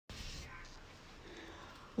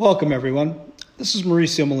Welcome, everyone. This is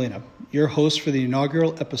Mauricio Molina, your host for the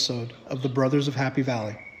inaugural episode of the Brothers of Happy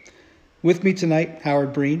Valley. With me tonight,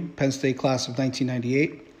 Howard Brean, Penn State Class of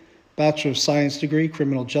 1998, Bachelor of Science degree,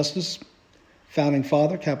 Criminal Justice, Founding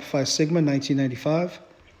Father, Kappa Phi Sigma, 1995,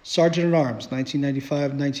 Sergeant at Arms,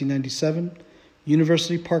 1995-1997,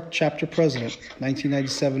 University Park Chapter President,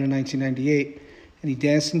 1997 and 1998, and he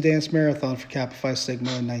danced and dance marathon for Kappa Phi Sigma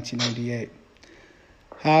in 1998.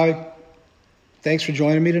 Howie, thanks for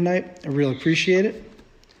joining me tonight. I really appreciate it.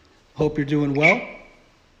 Hope you're doing well.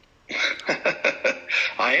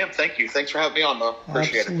 I am. Thank you. Thanks for having me on, though.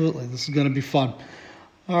 Appreciate Absolutely. This is going to be fun.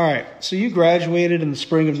 All right. So you graduated in the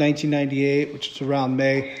spring of 1998, which is around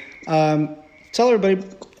May. Tell everybody,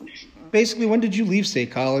 basically, when did you leave State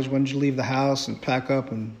College? When did you leave the house and pack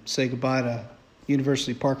up and say goodbye to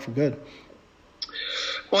University Park for good?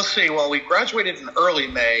 Well, let's see. Well, we graduated in early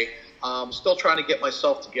May. Still trying to get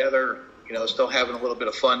myself together. Still having a little bit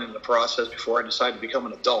of fun in the process before I decided to become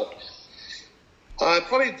an adult. I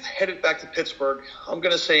probably headed back to Pittsburgh, I'm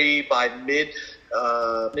going to say by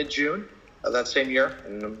mid-June of that same year,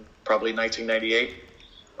 in probably 1998.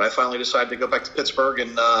 I finally decided to go back to Pittsburgh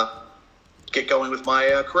and get going with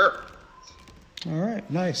my career. All right,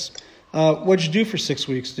 nice. What'd you do for 6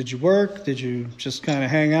 weeks? Did you work? Did you just kind of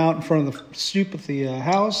hang out in front of the stoop of the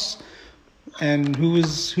house? And who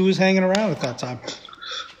was hanging around at that time?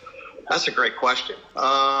 That's a great question.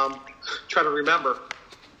 Trying to remember.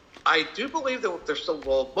 I do believe that there's still,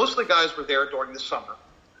 most of the guys were there during the summer.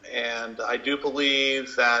 And I do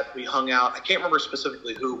believe that we hung out. I can't remember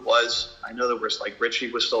specifically who it was. I know there was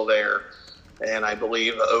Richie was still there. And I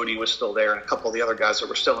believe Odie was still there and a couple of the other guys that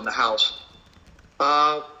were still in the house.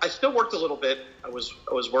 I still worked a little bit. I was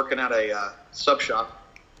working at a sub shop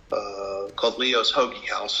called Leo's Hoagie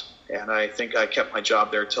House. And I think I kept my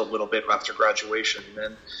job there until a little bit after graduation.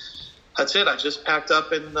 And that's it. I just packed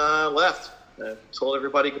up and left. Told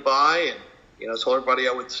everybody goodbye, and told everybody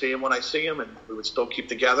I would see them when I see them, and we would still keep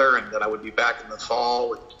together, and that I would be back in the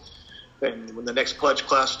fall, and when the next pledge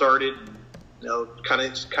class started, kind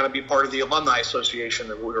of be part of the alumni association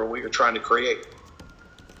that we were trying to create.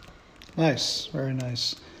 Nice, very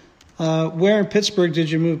nice. Where in Pittsburgh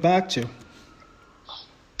did you move back to?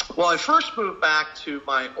 Well, I first moved back to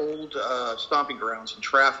my old stomping grounds in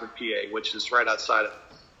Trafford, PA, which is right outside of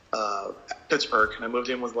Pittsburgh, and I moved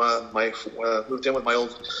in with my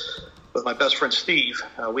best friend Steve.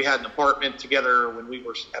 We had an apartment together when we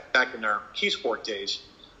were back in our Keysport days,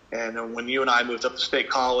 and then when you and I moved up to State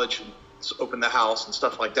College and opened the house and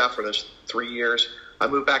stuff like that for those 3 years, I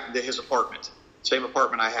moved back into his apartment, same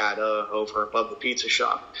apartment I had over above the pizza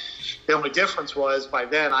shop. The only difference was by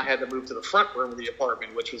then I had to move to the front room of the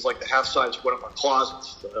apartment, which was like the half size of one of our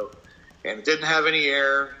closets. And it didn't have any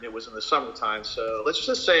air, and it was in the summertime. So let's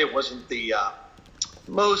just say it wasn't the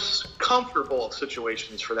most comfortable of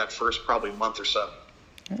situations for that first probably month or so.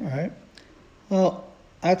 All right. Well,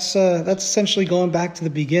 that's essentially going back to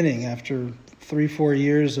the beginning after 3-4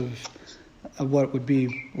 years of what would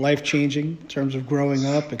be life-changing in terms of growing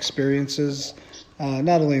up, experiences,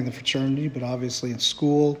 not only in the fraternity, but obviously in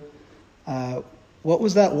school. What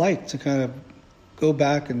was that like to kind of go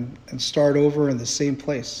back and start over in the same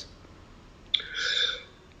place?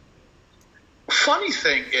 Funny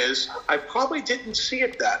thing is, I probably didn't see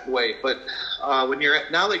it that way, but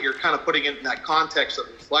now that you're kind of putting it in that context of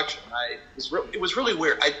reflection, it was really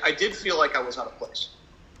weird. I did feel like I was out of place.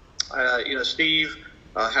 Steve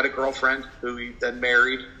had a girlfriend who he then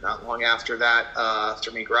married not long after that, after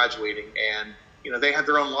me graduating, and they had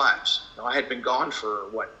their own lives. I had been gone for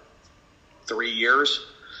 3 years,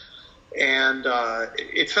 and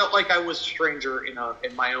it felt like I was a stranger in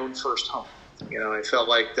my own first home. I felt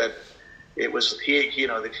like that. It was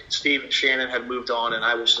that Steve and Shannon had moved on, and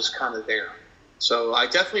I was just kind of there. So I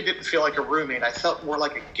definitely didn't feel like a roommate. I felt more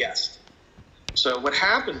like a guest. So what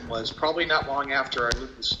happened was probably not long after I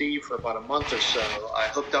lived with Steve for about a month or so, I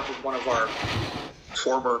hooked up with one of our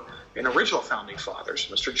former and original founding fathers,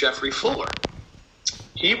 Mr. Jeffrey Fuller.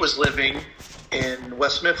 He was living in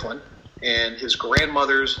West Mifflin in his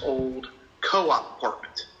grandmother's old co-op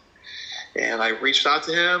apartment. And I reached out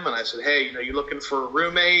to him, and I said, hey, you looking for a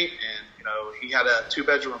roommate? And he had a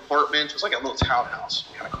 2-bedroom apartment. It was like a little townhouse,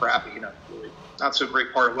 kind of crappy, really not so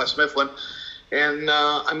great part of West Mifflin. And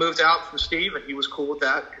I moved out from Steve, and he was cool with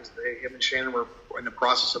that because him and Shannon were in the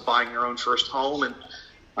process of buying their own first home. And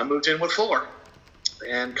I moved in with Fuller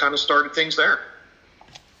and kind of started things there.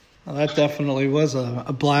 Well, that definitely was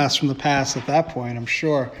a blast from the past at that point, I'm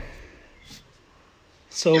sure.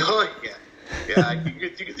 So, yeah,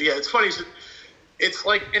 it's funny. It's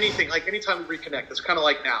like anything, like anytime we reconnect, it's kind of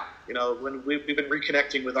like now, when we've been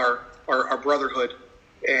reconnecting with our brotherhood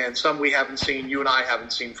and some we haven't seen, you and I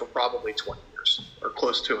haven't seen for probably 20 years or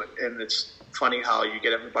close to it. And it's funny how you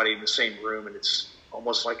get everybody in the same room, and it's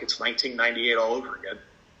almost like it's 1998 all over again.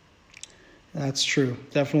 That's true.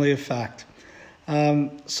 Definitely a fact.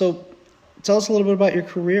 So tell us a little bit about your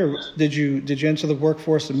career. Did you enter the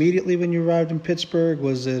workforce immediately when you arrived in Pittsburgh?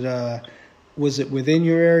 Was it within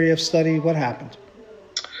your area of study? What happened?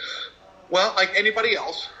 Well, like anybody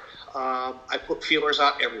else, I put feelers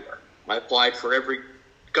out everywhere. I applied for every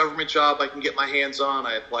government job I can get my hands on.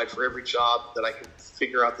 I applied for every job that I could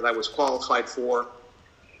figure out that I was qualified for.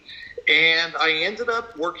 And I ended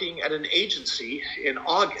up working at an agency in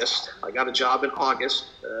August. I got a job in August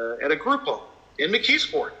at a group home in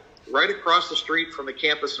McKeesport, right across the street from the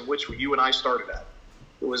campus in which you and I started at.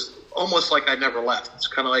 It was almost like I never left. It's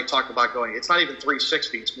kind of like talking about going, it's not even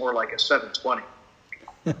 360, it's more like a 720.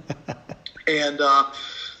 And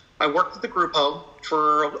I worked at the group home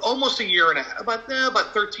for almost a year and a half,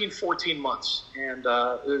 about 13, 14 months. And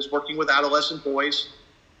I was working with adolescent boys,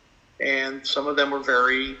 and some of them were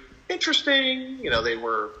very interesting. You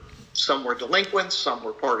know, some were delinquents, some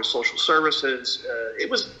were part of social services. It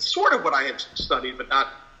was sort of what I had studied, but not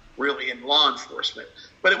really in law enforcement.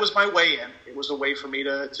 But it was my way in. It was a way for me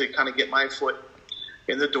to kind of get my foot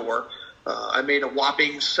in the door. I made a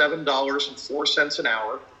whopping $7.04 an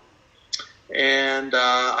hour. And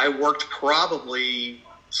I worked probably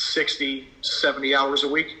 60, 70 hours a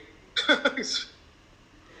week.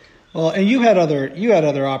 Well, and you had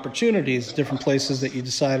other opportunities, different places that you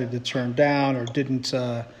decided to turn down or didn't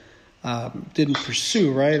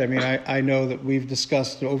pursue, right? I mean, I know that we've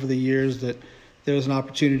discussed over the years that there was an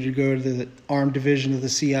opportunity to go to the armed division of the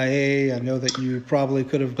CIA. I know that you probably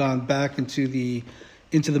could have gone back into the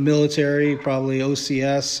military, probably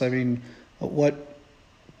OCS. I mean, what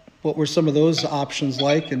were some of those options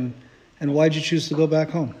like, and why'd you choose to go back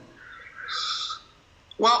home?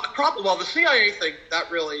 Well, the CIA thing, that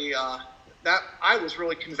really, I was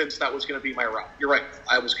really convinced that was going to be my route. You're right,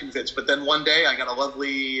 I was convinced. But then one day I got a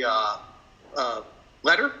lovely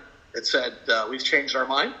letter that said, we've changed our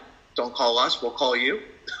mind. Don't call us, we'll call you.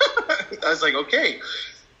 I was like, okay.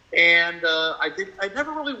 And I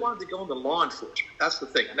never really wanted to go into law enforcement. That's the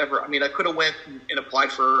thing. I could have went and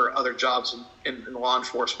applied for other jobs in law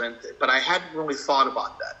enforcement, but I hadn't really thought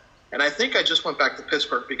about that. And I think I just went back to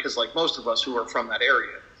Pittsburgh because, like most of us who are from that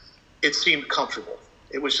area, it seemed comfortable.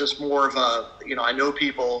 It was just more of I know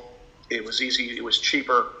people. It was easy. It was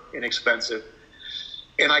cheaper, inexpensive.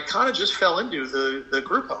 And I kind of just fell into the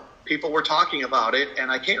group home. People were talking about it, and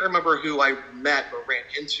I can't remember who I met or ran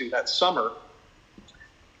into that summer.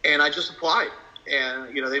 And I just applied.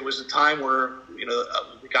 And, there was a time where,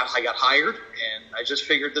 I got hired, and I just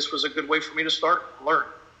figured this was a good way for me to start and learn.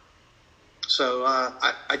 So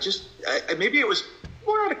maybe it was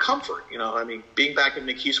more out of comfort, being back in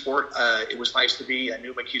McKeesport, it was nice to be. I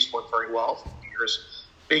knew McKeesport very well for years,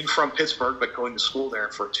 being from Pittsburgh, but going to school there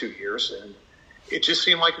for 2 years. And it just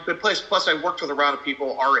seemed like a good place. Plus, I worked with a lot of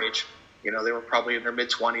people our age. They were probably in their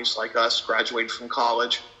mid-20s like us, graduated from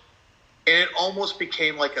college. And it almost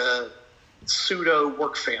became like a pseudo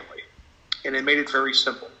work family. And it made it very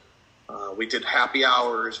simple. We did happy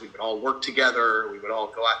hours. We would all work together. We would all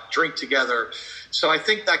go out and drink together. So I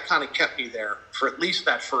think that kind of kept me there for at least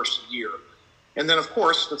that first year. And then, of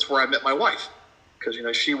course, that's where I met my wife. Because,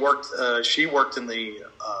 she worked in the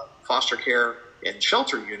foster care and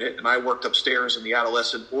shelter unit, and I worked upstairs in the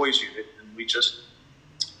adolescent boys unit. And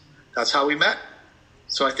that's how we met.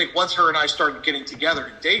 So I think once her and I started getting together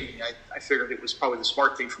and dating, I figured it was probably the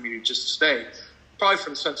smart thing for me to just stay, probably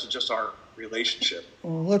from the sense of just our relationship.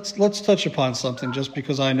 Well, let's touch upon something, just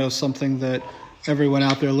because I know something that everyone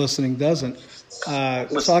out there listening doesn't.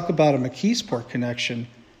 Talk about a McKeesport connection.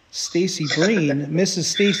 Stacy Brean, Mrs.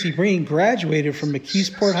 Stacy Brean, graduated from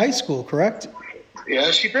McKeesport High School, correct?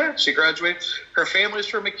 Yeah, she did. She graduated. Her family's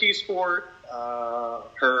from McKeesport.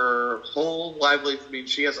 Her whole livelihood,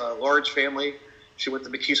 she has a large family. She went to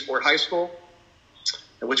McKeesport High School,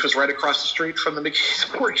 which was right across the street from the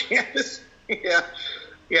McKeesport campus. Yeah.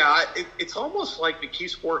 It's almost like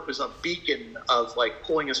McKeesport was a beacon of like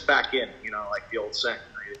pulling us back in, like the old saying.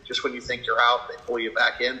 Right? Just when you think you're out, they pull you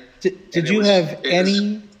back in. Did you have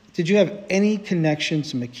any connection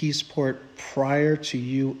to McKeesport prior to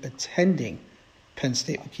you attending Penn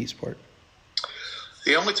State McKeesport?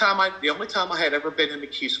 The only time I had ever been in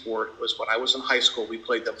McKeesport was when I was in high school. We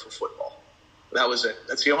played them for football. That was it.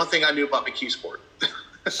 That's the only thing I knew about McKeesport.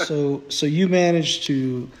 So you managed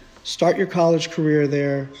to start your college career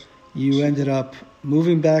there. You ended up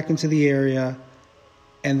moving back into the area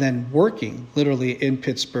and then working literally in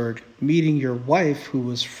Pittsburgh, meeting your wife who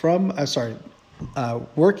was working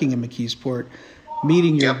in McKeesport.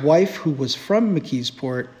 meeting your Yep. wife, who was from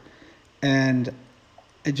McKeesport, and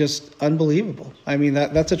it just unbelievable. I mean,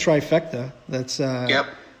 that's a trifecta. That's Yep.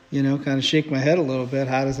 kind of shake my head a little bit.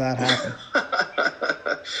 How does that happen?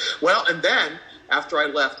 Well, and then after I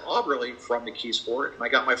left Auberly from McKeesport, and I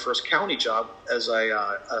got my first county job as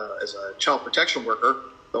a child protection worker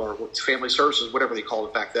or family services, whatever they called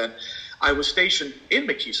it back then, I was stationed in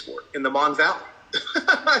McKeesport in the Mon Valley.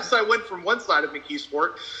 So I went from one side of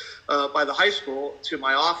McKeesport by the high school to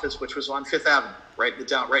my office, which was on Fifth Avenue, right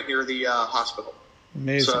near the hospital.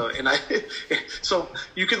 Amazing. So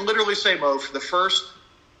you can literally say, Mo, for the first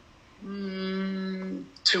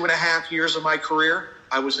 2.5 years of my career,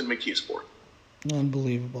 I was in McKeesport.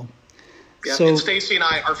 Unbelievable. Yeah, So, and Stacy and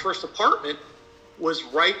I, our first apartment was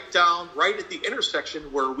right at the intersection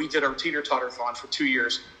where we did our teeter-totter-thon for 2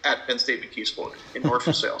 years at Penn State McKeesport in North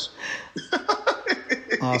Versailles.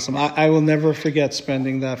 awesome. I will never forget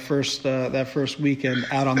spending that first weekend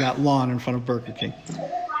out on that lawn in front of Burger King,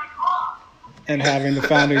 and having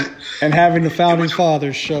the founding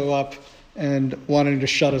fathers show up and wanting to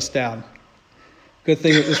shut us down. Good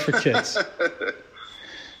thing it was for kids.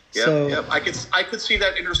 Yep. I could see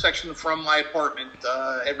that intersection from my apartment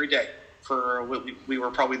every day. We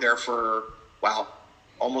were probably there for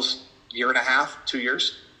almost a year and a half, 2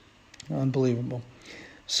 years. Unbelievable.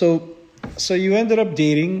 So you ended up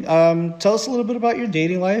dating. Tell us a little bit about your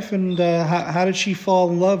dating life, and how did she fall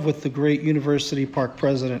in love with the great University Park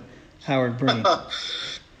president, Howard Brean?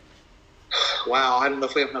 Wow, I don't know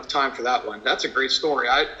if we have enough time for that one. That's a great story.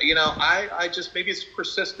 I just, maybe it's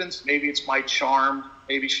persistence, maybe it's my charm,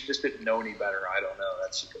 maybe she just didn't know any better. I don't know.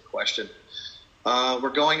 That's a good question.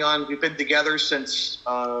 We've been together since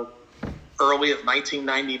early of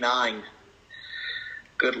 1999.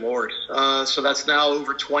 Good Lord. So that's now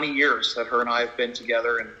over 20 years that her and I have been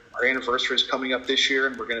together, and our anniversary is coming up this year,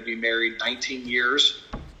 and we're going to be married 19 years.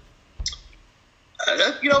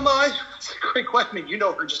 It's a great question. You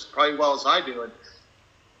know her just probably well as I do. And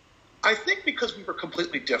I think because we were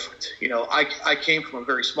completely different. I came from a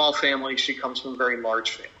very small family. She comes from a very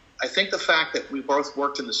large family. I think the fact that we both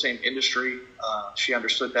worked in the same industry, she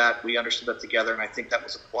understood that, we understood that together, and I think that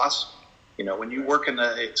was a plus. When you work in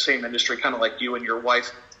the same industry, kind of like you and your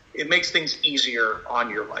wife, it makes things easier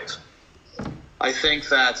on your life. I think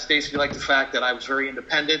that Stacy liked the fact that I was very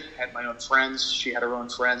independent, had my own friends, she had her own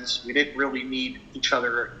friends. We didn't really need each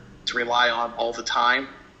other to rely on all the time.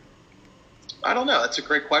 I don't know. That's a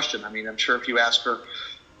great question. I mean, I'm sure if you ask her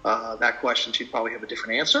that question, she'd probably have a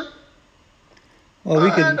different answer. Well,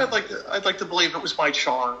 I'd like to believe it was my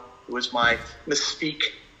charm. It was my mystique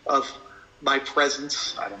of my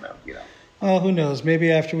presence. I don't know. Well, who knows?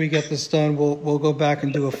 Maybe after we get this done, we'll go back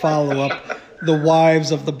and do a follow-up, the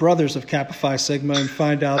wives of the brothers of Kappa Phi Sigma, and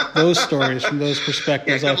find out those stories from those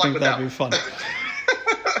perspectives. I think that'd be fun.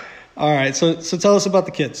 All right, so tell us about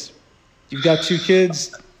the kids. You've got 2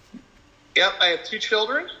 kids. Yep, I have 2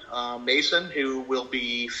 children. Mason, who will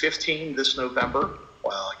be 15 this November.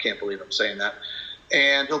 Wow, I can't believe I'm saying that.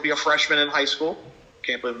 And he'll be a freshman in high school.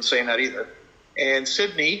 Can't believe I'm saying that either. And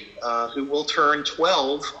Sydney, who will turn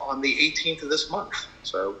 12 on the 18th of this month.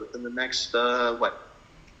 So within the next,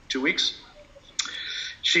 2 weeks?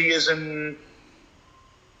 She is in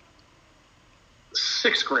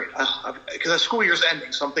 6th grade. Because the school year's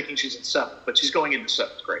ending, so I'm thinking she's in 7th. But she's going into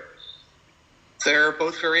 7th grade. They're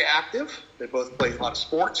both very active. They both play a lot of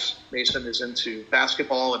sports. Mason is into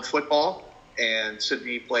basketball and football. And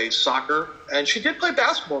Sydney plays soccer. And she did play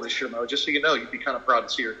basketball this year, Mo. Just so you know, you'd be kind of proud to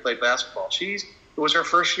see her play basketball. It was her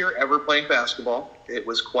first year ever playing basketball. It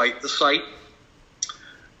was quite the sight.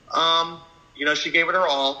 She gave it her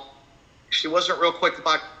all. She wasn't real quick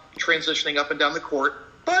about transitioning up and down the court,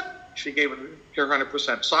 but she gave it her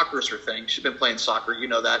 100%. Soccer is her thing. She's been playing soccer,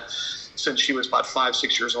 that, since she was about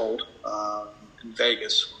 5-6 years old in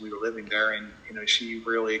Vegas when we were living there. And, she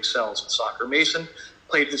really excels in soccer. Mason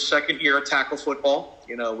played his 2nd year of tackle football.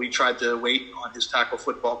 We tried to wait on his tackle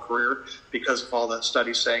football career because of all the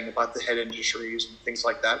studies saying about the head injuries and things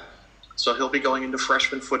like that. So he'll be going into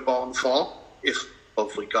freshman football in the fall, if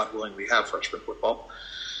hopefully, God willing, we have freshman football.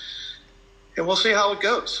 And we'll see how it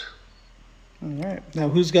goes. All right. Now,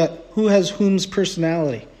 who has whom's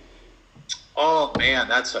personality? Oh, man,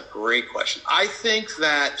 that's a great question. I think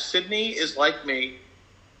that Sydney is like me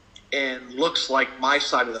and looks like my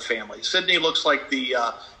side of the family. Sydney looks like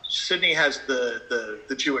Sydney has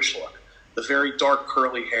the Jewish look, the very dark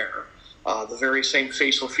curly hair, the very same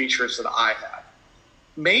facial features that I have.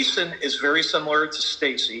 Mason is very similar to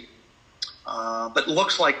Stacy, but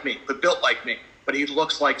looks like me, but built like me. But he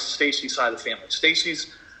looks like Stacy's side of the family.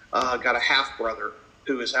 Stacy's got a half brother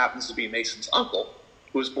who happens to be Mason's uncle,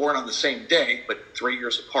 who was born on the same day but 3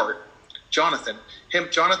 years apart, Jonathan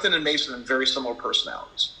and Mason have very similar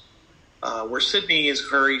personalities. Where Sydney is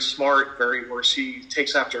very smart, where she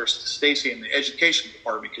takes after Stacy in the education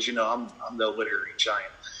department, because I'm no literary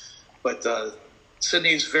giant. But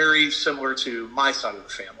Sydney is very similar to my side of the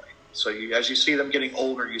family. So as you see them getting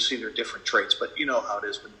older, you see their different traits. But you know how it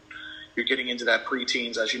is when you're getting into that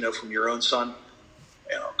preteens, as you know from your own son.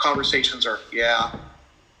 Conversations are, yeah,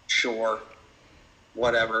 sure,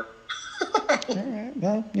 whatever. All right.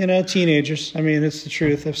 Well, teenagers. I mean, it's the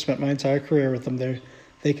truth. I've spent my entire career with them.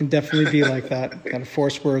 They can definitely be like that. Kind of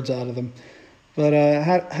force words out of them. But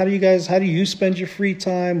how do you spend your free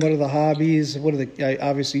time? What are the hobbies?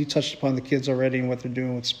 Obviously you touched upon the kids already and what they're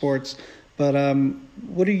doing with sports. But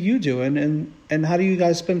what are you doing, and how do you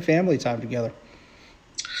guys spend family time together?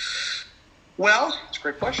 Well, it's a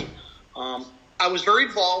great question. I was very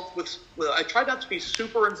involved I tried not to be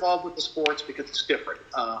super involved with the sports because it's different.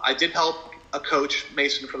 I did help a coach,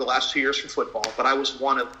 Mason, for the last 2 years for football, but I was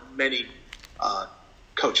one of many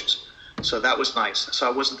coaches. So that was nice. So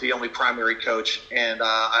I wasn't the only primary coach. And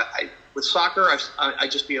with soccer, I'm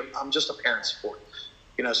just a parent support.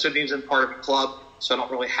 Sydney's in part of a club, so I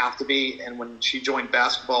don't really have to be. And when she joined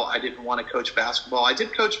basketball, I didn't want to coach basketball. I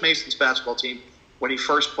did coach Mason's basketball team when he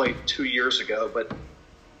first played 2 years ago, but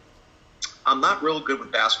I'm not real good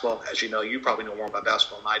with basketball. As you know, you probably know more about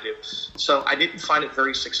basketball than I do. So I didn't find it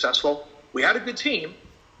very successful. We had a good team.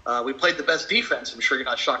 We played the best defense. I'm sure you're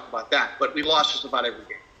not shocked about that, but we lost just about every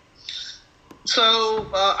game. So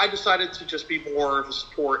I decided to just be more of a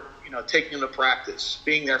support, taking them to practice,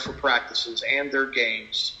 being there for practices and their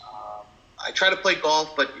games. I try to play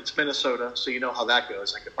golf, but it's Minnesota, so you know how that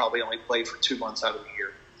goes. I could probably only play for 2 months out of the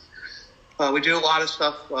year. We do a lot of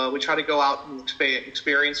stuff. We try to go out and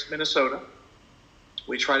experience Minnesota.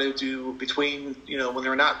 We try to do between, when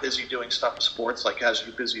they're not busy doing stuff with sports, like as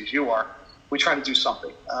busy as you are, we try to do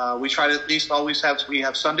something. We try to at least we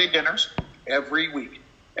have Sunday dinners every week.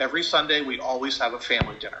 Every Sunday, we always have a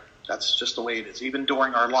family dinner. That's just the way it is. Even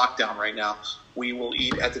during our lockdown right now, we will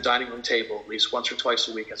eat at the dining room table at least once or twice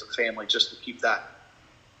a week as a family, just to keep that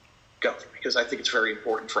going, because I think it's very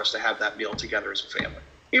important for us to have that meal together as a family,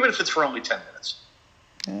 even if it's for only 10 minutes.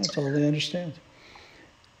 I totally understand.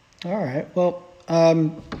 All right. Well,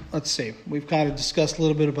 let's see. We've kind of discussed a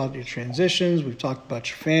little bit about your transitions. We've talked about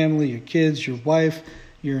your family, your kids, your wife,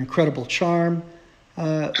 your incredible charm.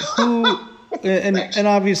 And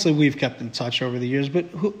obviously we've kept in touch over the years, but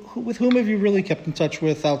with whom have you really kept in touch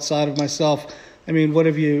with outside of myself? I mean, what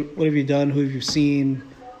have you done? Who have you seen?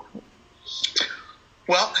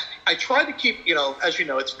 Well, I try to keep, as you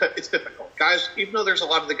know, it's difficult. Guys, even though there's a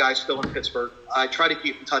lot of the guys still in Pittsburgh, I try to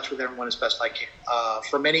keep in touch with everyone as best I can.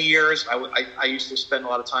 For many years, I used to spend a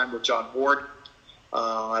lot of time with John Ward.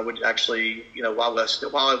 I would actually, while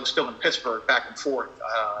I was still in Pittsburgh, back and forth,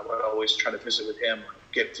 I would always try to visit with him, or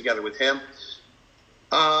get together with him.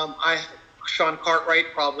 Sean Cartwright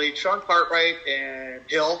and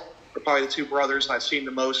Hill are probably the two brothers I've seen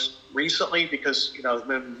the most recently, because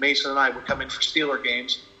when Mason and I would come in for Steeler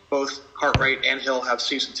games, both Cartwright and Hill have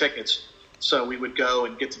season tickets, so we would go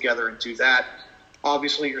and get together and do that.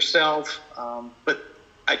 Obviously yourself, but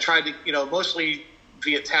I tried to, mostly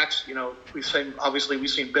via text. We've seen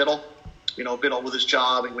Biddle, Biddle with his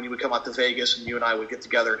job, and when he would come out to Vegas, and you and I would get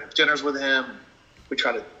together and have dinners with him. We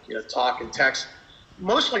try to talk and text.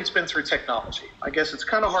 Mostly it's been through technology. I guess it's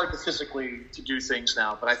kind of hard to do things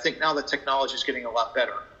now, but I think now that technology is getting a lot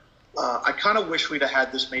better. I kind of wish we'd have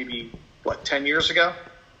had this maybe, 10 years ago?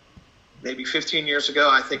 Maybe 15 years ago,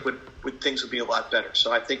 I think things would be a lot better.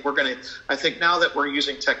 So I think now that we're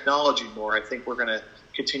using technology more, I think we're going to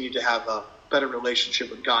continue to have a better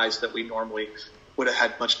relationship with guys that we normally would have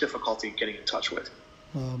had much difficulty getting in touch with.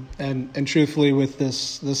 And truthfully, with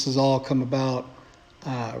this has all come about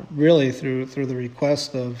really through the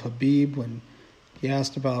request of Habib, when he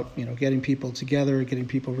asked about getting people together, getting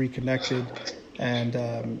people reconnected, and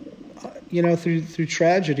through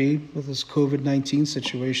tragedy with this COVID-19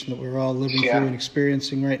 situation that we're all living through and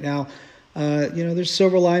experiencing right now. There's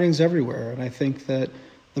silver linings everywhere, and I think that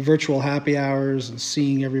the virtual happy hours and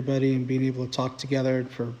seeing everybody and being able to talk together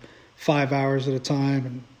for 5 hours at a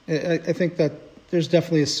time, and I think that there's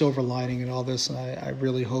definitely a silver lining in all this, and I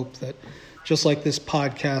really hope that, just like this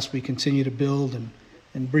podcast, we continue to build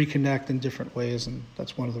and reconnect in different ways, and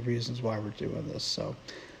that's one of the reasons why we're doing this. So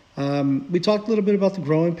we talked a little bit about the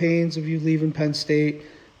growing pains of you leaving Penn State.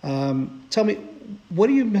 Tell me, what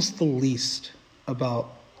do you miss the least about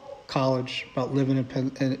college, about living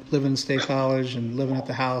in State College and living at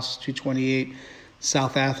the house, 228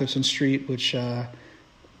 South Atherton Street, which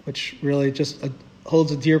really just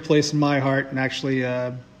holds a dear place in my heart. And actually,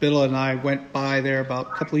 Bill and I went by there about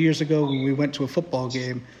a couple of years ago when we went to a football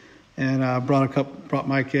game, and brought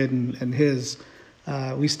my kid and his.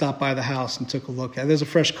 We stopped by the house and took a look at it. There's a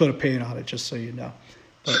fresh coat of paint on it, just so you know.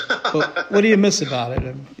 But what do you miss about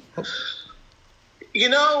it? You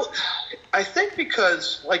know, I think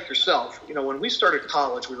because, like yourself, you know, when we started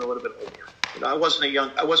college, we were a little bit older. You know, I wasn't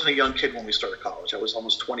a young kid when we started college. I was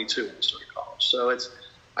almost 22 when we started college. So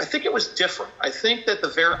I think it was different. I think that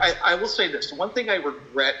I will say this: the one thing I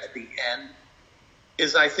regret at the end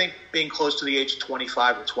is I think being close to the age of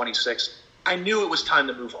 25 or 26, I knew it was time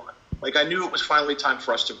to move on. Like, I knew it was finally time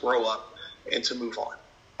for us to grow up and to move on.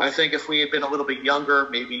 I think if we had been a little bit younger,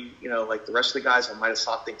 maybe, you know, like the rest of the guys, I might have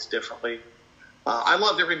saw things differently. I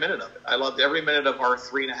loved every minute of it. I loved every minute of our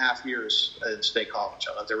 3.5 years in state college.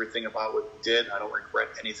 I loved everything about what we did. I don't regret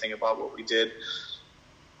anything about what we did.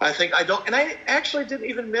 And I actually didn't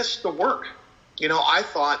even miss the work. You know, I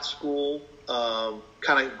thought school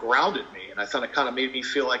kind of grounded me, and I thought it kind of made me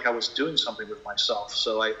feel like I was doing something with myself.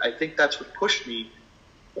 So I think that's what pushed me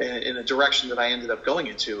in a direction that I ended up going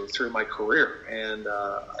into through my career. And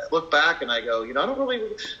I look back and I go, you know,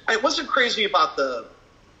 I wasn't crazy about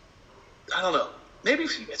I don't know, maybe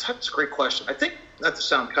that's a great question. I think not to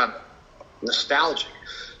sound kind of nostalgic,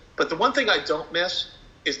 but the one thing I don't miss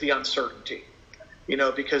is the uncertainty, you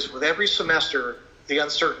know, because with every semester, the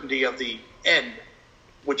uncertainty of the end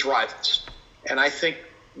would drive us. And I think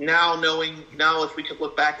now if we could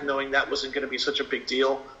look back and knowing that wasn't going to be such a big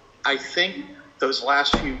deal, I think those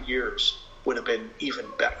last few years would have been even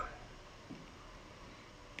better.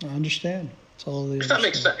 I understand. Totally. If that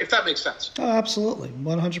makes sense. Oh, absolutely.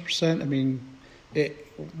 100%. I mean,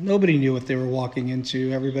 nobody knew what they were walking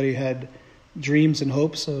into. Everybody had dreams and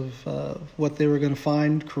hopes of what they were going to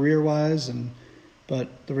find career-wise,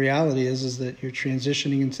 but the reality is that you're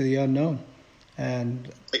transitioning into the unknown.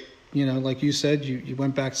 And, you know, like you said, you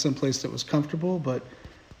went back someplace that was comfortable, but,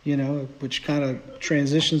 you know, which kind of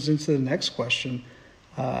transitions into the next question.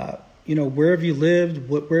 You know, where have you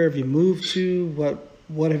lived? Where have you moved to?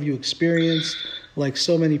 What have you experienced? Like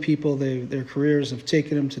so many people, their careers have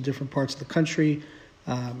taken them to different parts of the country.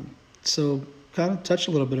 So kind of touch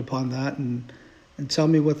a little bit upon that and tell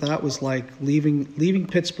me what that was like, leaving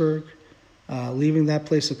Pittsburgh, leaving that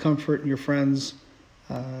place of comfort and your friends,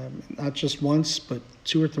 not just once, but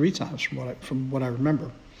 2 or 3 times from what I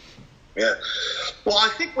remember. Yeah. Well, I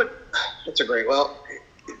think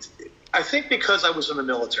I think because I was in the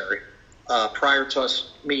military prior to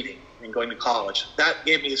us meeting and going to college, that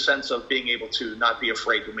gave me a sense of being able to not be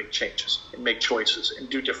afraid to make changes and make choices and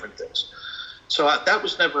do different things. So that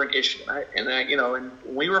was never an issue. And when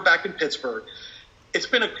we were back in Pittsburgh, it's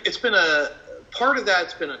been a part of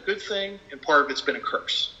that's been a good thing, and part of it's been a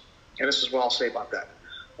curse. And this is what I'll say about that.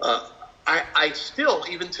 I still,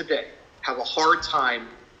 even today, have a hard time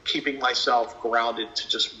keeping myself grounded to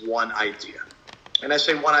just one idea. And I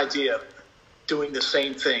say one idea, doing the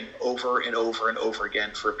same thing over and over and over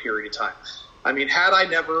again for a period of time. I mean, had I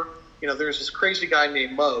never, you know, there's this crazy guy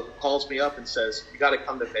named Mo who calls me up and says, you got to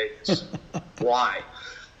come to Vegas. Why?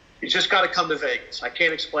 You just got to come to Vegas. I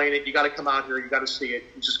can't explain it. You got to come out here. You got to see it.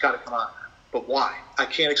 You just got to come out here. But why? I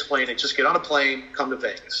can't explain it. Just get on a plane, come to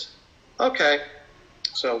Vegas. Okay.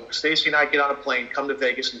 So Stacy and I get on a plane, come to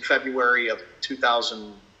Vegas in February of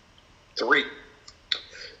 2003.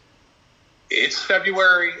 It's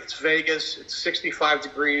February, it's Vegas, it's 65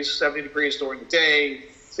 degrees, 70 degrees during the day,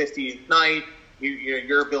 50 at night.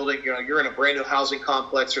 You're building, you're in a brand new housing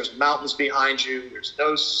complex. There's mountains behind you. There's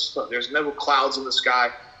no clouds in the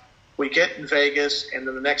sky. We get in Vegas, and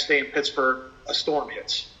then the next day in Pittsburgh, a storm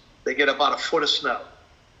hits. They get about a foot of snow.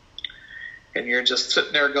 And you're just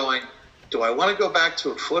sitting there going, do I want to go back to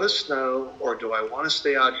a foot of snow, or do I want to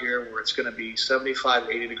stay out here where it's going to be 75,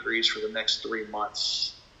 80 degrees for the next 3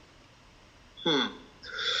 months? And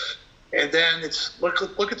then it's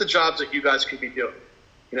look at the jobs that you guys could be doing.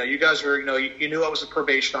 You know, you guys are, you knew I was a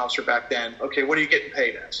probation officer back then. Okay, what are you getting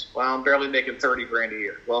paid as? Well, I'm barely making $30,000 a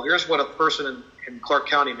year. Well, here's what a person in Clark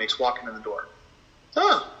County makes walking in the door.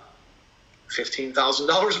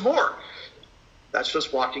 $15,000 more. That's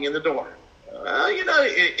just walking in the door.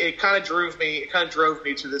 It kind of drove me. It kind of drove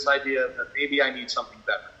me to this idea that maybe I need something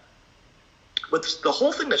better. But the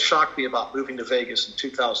whole thing that shocked me about moving to Vegas in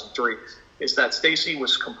 2003 is that Stacy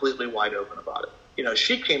was completely wide open about it. You know,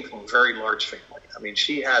 she came from a very large family. I mean,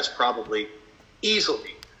 she has probably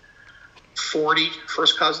easily 40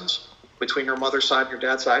 first cousins between her mother's side and her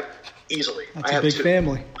dad's side. Easily. That's a big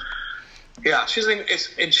family. Yeah,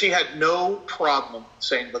 and she had no problem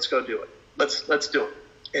saying, "Let's go do it. Let's do it."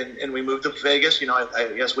 And we moved to Vegas. You know,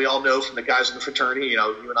 as we all know from the guys in the fraternity, you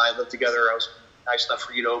and I lived together. I was nice enough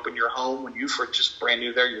for you to open your home when you were just brand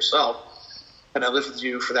new there yourself. And I lived with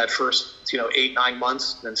you for that first, 8, 9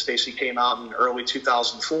 months. And then Stacy came out in early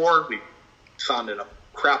 2004. We found a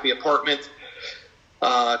crappy apartment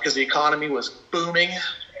because the economy was booming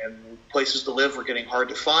and places to live were getting hard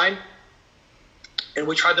to find. And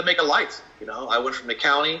we tried to make a life. I went from the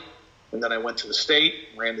county, and then I went to the state,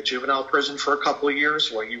 ran the juvenile prison for a couple of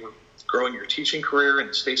years while you were growing your teaching career.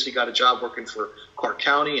 And Stacy got a job working for Clark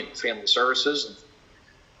County and Family Services. And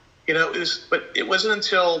but it wasn't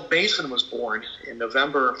until Mason was born in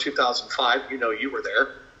November of 2005, you were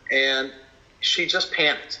there, and she just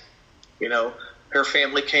panicked. Her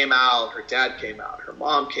family came out, her dad came out, her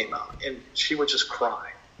mom came out, and she would just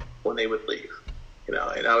cry when they would leave. And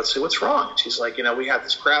I would say, what's wrong? And she's like, we have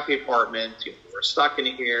this crappy apartment, we're stuck in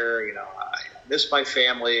here, I miss my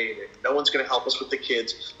family, no one's going to help us with the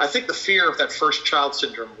kids. I think the fear of that first child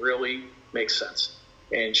syndrome really makes sense.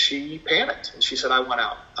 And she panicked, and she said, I want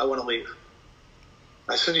out. I want to leave.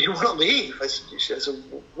 I said, you want to leave? I said,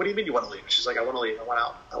 what do you mean you want to leave? She's like, I want to leave. I want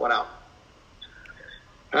out. I want out.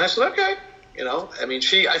 And I said, okay.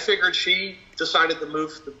 I figured she decided to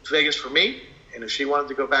move to Vegas for me, and if she wanted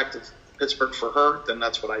to go back to Pittsburgh for her, then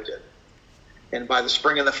that's what I did. And by the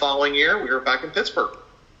spring of the following year, we were back in Pittsburgh.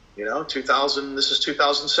 This is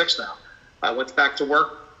 2006 now. I went back to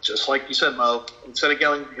work, just like you said, Mo. Instead of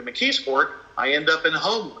going to McKeesport, I end up in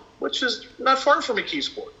Homewood, which is not far from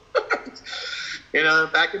McKeesport.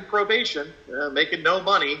 Back in probation, making no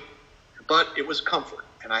money, but it was comfort.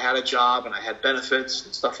 And I had a job, and I had benefits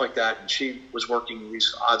and stuff like that. And she was working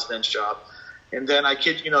these odds and ends job. And then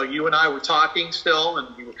you and I were talking still,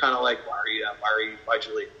 and you were kind of like, why'd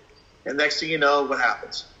you leave? And next thing you know, what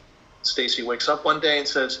happens? Stacy wakes up one day and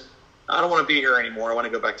says, I don't want to be here anymore. I want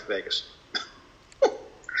to go back to Vegas.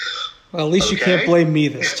 Well, at least you can't blame me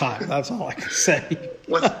this time. That's all I can say.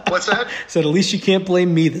 What's that? Said, at least you can't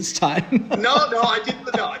blame me this time. No, I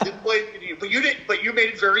didn't. No, I didn't blame you. But you did. But you made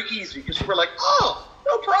it very easy because you were like, oh,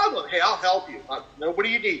 no problem. Hey, I'll help you. What do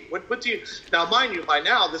you need? What do you? Now, mind you, by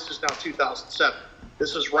now this is now 2007.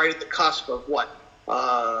 This is right at the cusp of what?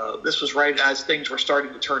 This was right as things were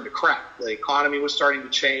starting to turn to crap. The economy was starting to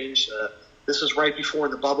change. This is right before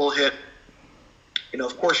the bubble hit.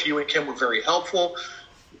 Of course, you and Kim were very helpful.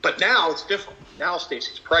 But now it's different. Now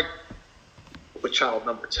Stacy's pregnant with child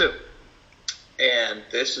number 2. And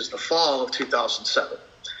this is the fall of 2007.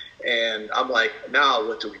 And I'm like, now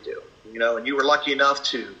what do we do? And you were lucky enough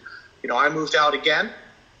to, I moved out again.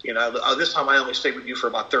 This time I only stayed with you for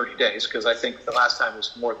about 30 days because I think the last time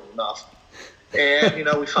was more than enough. And,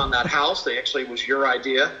 we found that house. They actually was your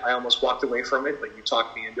idea. I almost walked away from it, but you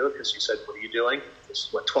talked me into it because you said, what are you doing? This is,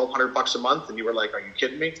 $1,200 a month? And you were like, are you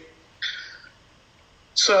kidding me?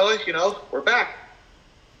 So, we're back.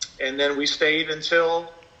 And then we stayed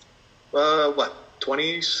until,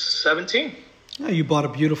 2017. Yeah, you bought a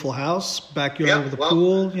beautiful house, backyard with a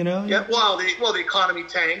pool, Yeah, well, the economy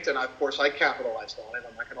tanked, and of course I capitalized on it.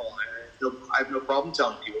 I'm not going to lie. I have no problem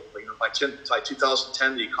telling people. By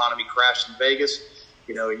 2010, the economy crashed in Vegas.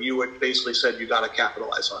 And you would basically said, you got to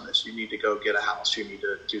capitalize on this. You need to go get a house. You need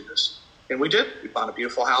to do this. And we did. We bought a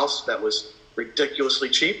beautiful house that was ridiculously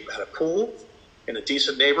cheap, had a pool, in a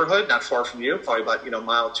decent neighborhood, not far from you, probably about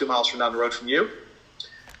 2 miles from down the road from you.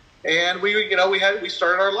 And we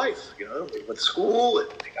started our life. We went to school and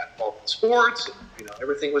we got involved in sports, and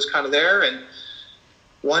everything was kind of there. And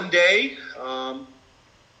one day,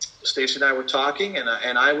 Stacy and I were talking, and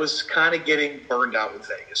I was kind of getting burned out with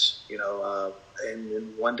Vegas.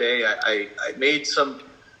 And one day I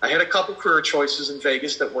had a couple career choices in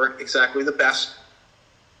Vegas that weren't exactly the best,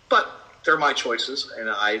 but they're my choices,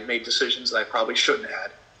 and I made decisions that I probably shouldn't have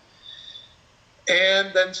had.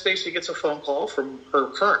 And then Stacy gets a phone call from her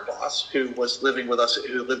current boss, who was living with us,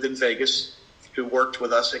 who lived in Vegas, who worked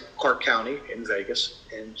with us at Clark County in Vegas.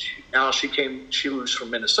 And she was from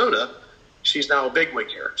Minnesota. She's now a bigwig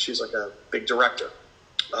here. She's like a big director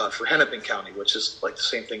for Hennepin County, which is like the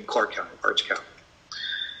same thing, Clark County, Arch County.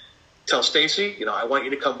 Tell Stacy, I want you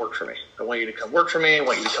to come work for me. I want you to come work for me. I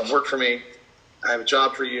want you to come work for me. I have a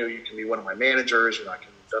job for you. You can be one of my managers. I can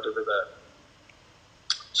da-da-da-da.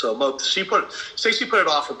 So Stacy put it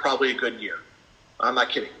off for probably a good year. I'm not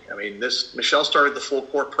kidding. Michelle started the full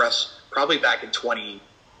court press probably back in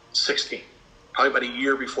 2016, probably about a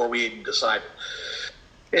year before we even decided.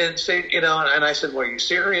 And and I said, well, are you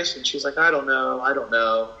serious? And she's like, I don't know.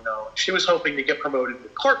 She was hoping to get promoted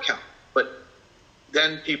with Clark County, but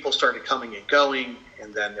then people started coming and going,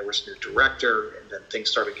 and then there was a new director, and then things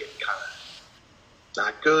started getting kind of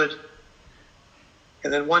not good.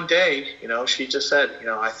 And then one day, she just said,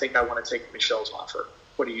 I think I want to take Michelle's offer.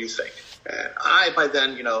 What do you think? And I, by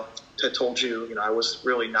then, had told you, I was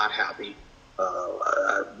really not happy.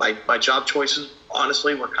 My job choices,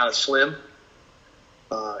 honestly, were kind of slim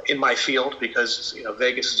in my field because,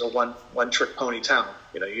 Vegas is a one-trick pony town.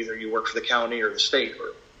 Either you work for the county or the state,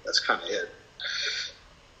 or that's kind of it.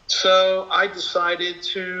 So I decided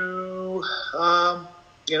to,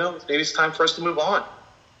 maybe it's time for us to move on.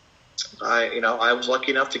 I was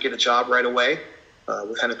lucky enough to get a job right away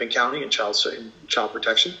with Hennepin County in child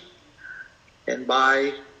protection. And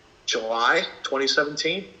by July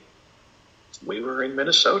 2017, we were in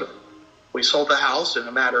Minnesota. We sold the house in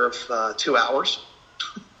a matter of 2 hours.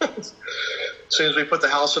 As soon as we put the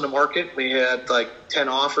house on the market, we had like 10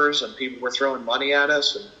 offers and people were throwing money at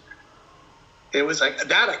us. And it was like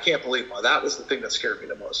that. I can't believe it. That was the thing that scared me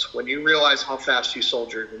the most. When you realize how fast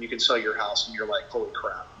when you can sell your house and you're like, holy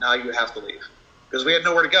crap, now you have to leave, because we had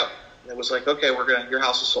nowhere to go. And it was like, okay, your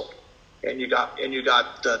house is sold. And you got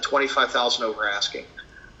 25,000 over asking.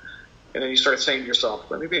 And then you start saying to yourself,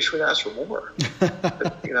 well, maybe I should ask for more.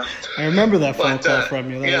 I remember that phone call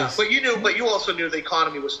from you. But you also knew the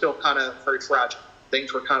economy was still kind of very fragile.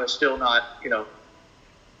 Things were kind of still not,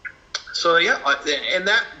 So and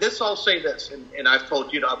I'll say this, and I've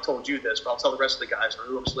told you this, but I'll tell the rest of the guys or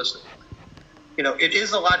whoever's listening. It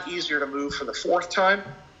is a lot easier to move for the fourth time,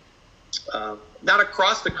 not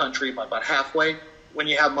across the country, but about halfway, when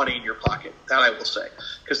you have money in your pocket. That I will say.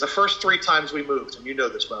 Because the first 3 times we moved, and you know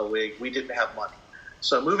this, Mo, we didn't have money.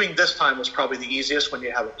 So moving this time was probably the easiest when you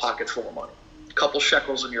have a pocket full of money. A couple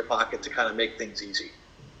shekels in your pocket to kind of make things easy.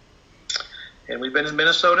 And we've been in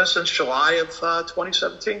Minnesota since July of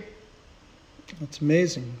 2017. That's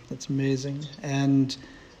amazing. And,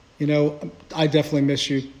 I definitely miss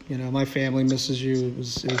you. My family misses you. It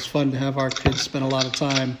was fun to have our kids spend a lot of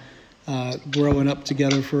time growing up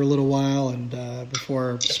together for a little while, and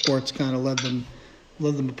before sports kind of led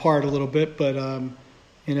them apart a little bit. But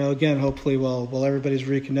again, hopefully, while everybody's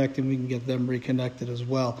reconnecting, we can get them reconnected as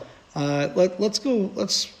well. Let's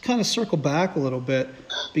kind of circle back a little bit,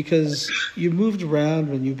 because you moved around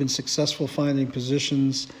and you've been successful finding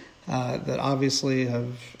positions that obviously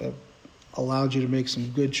have allowed you to make some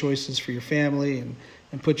good choices for your family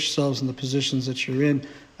and put yourselves in the positions that you're in.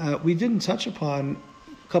 We didn't touch upon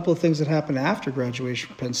couple of things that happened after graduation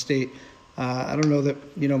from Penn State. I don't know that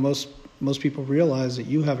most people realize that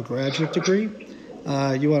you have a graduate degree.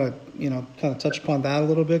 You want to kind of touch upon that a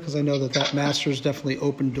little bit, because I know that master's definitely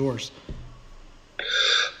opened doors.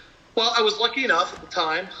 Well, I was lucky enough at the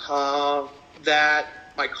time that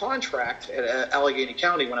my contract at Allegheny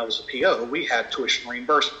County, when I was a PO, we had tuition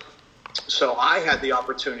reimbursement. So I had the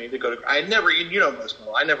opportunity to go to. I never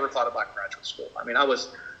thought about graduate school. I mean, I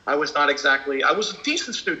was a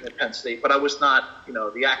decent student at Penn State, but I was not,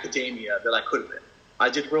 the academia that I could have been. I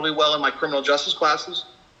did really well in my criminal justice classes,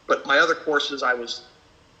 but my other courses I was,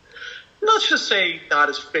 let's just say, not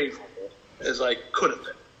as favorable as I could have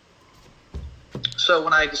been. So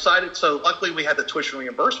when I decided, luckily we had the tuition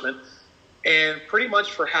reimbursement, and pretty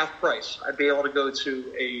much for half price, I'd be able to go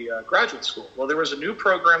to a graduate school. Well, there was a new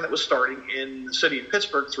program that was starting in the city of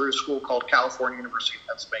Pittsburgh through a school called California University of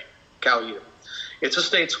Pennsylvania, CalU. It's a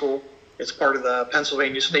state school. It's part of the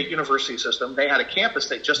Pennsylvania State University system. They had a campus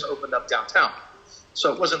that just opened up downtown,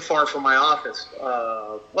 so it wasn't far from my office.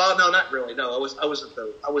 Well, no, not really. No, I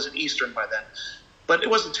was at Eastern by then, but it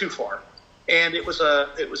wasn't too far. And it was a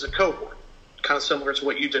cohort, kind of similar to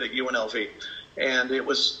what you did at UNLV. And it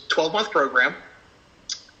was a 12-month program,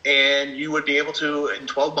 and you would be able to, in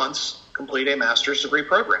 12 months, complete a master's degree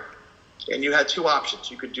program. And you had 2 options.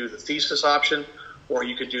 You could do the thesis option, or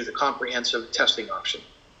you could do the comprehensive testing option.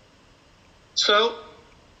 So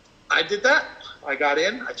I did that. I got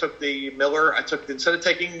in. I took the Miller. Instead of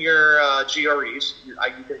taking your GREs,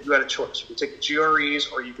 you had a choice. You could take the GREs,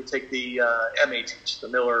 or you could take the MATs, the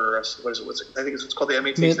Miller. What is it? I think it's called the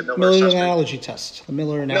MATs. The Miller Analogy Test. The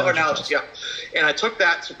Miller Analogy Test. Yeah. And I took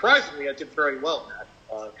that. Surprisingly, I did very well in that,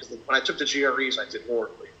 because when I took the GREs, I did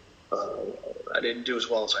horribly. I didn't do as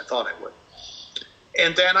well as I thought I would.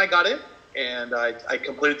 And then I got in. And I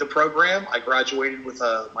completed the program. I graduated with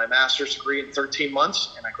my master's degree in 13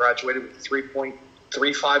 months, and I graduated with a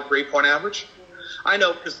 3.35 grade point average. I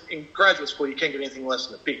know, because in graduate school you can't get anything less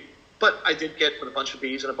than a B. But I did get with a bunch of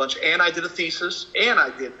B's and and I did a thesis, and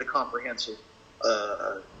I did the comprehensive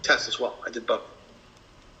test as well. I did both.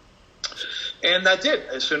 And that did.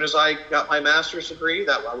 As soon as I got my master's degree,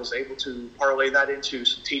 that I was able to parlay that into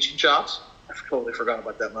some teaching jobs. I totally forgot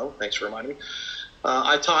about that, Mo. Thanks for reminding me.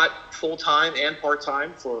 I taught full-time and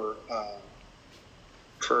part-time for a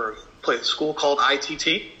school called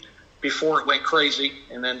ITT before it went crazy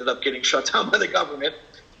and ended up getting shut down by the government.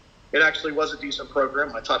 It actually was a decent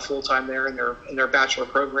program. I taught full-time there in their bachelor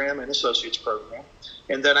program and associate's program.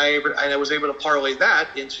 And then I was able to parlay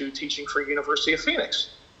that into teaching for University of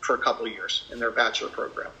Phoenix for a couple of years in their bachelor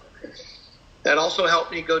program. That also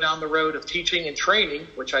helped me go down the road of teaching and training,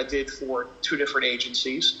 which I did for 2 different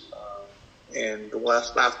agencies. And the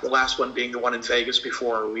last one being the one in Vegas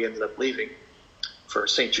before we ended up leaving, for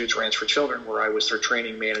St. Jude's Ranch for Children, where I was their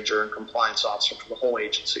training manager and compliance officer for the whole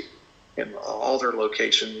agency in all their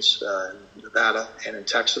locations in Nevada and in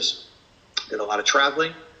Texas. Did a lot of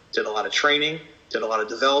traveling, did a lot of training, did a lot of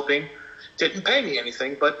developing. Didn't pay me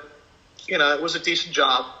anything, but, it was a decent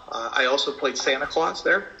job. I also played Santa Claus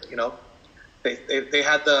there. They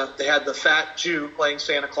had the fat Jew playing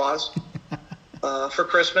Santa Claus for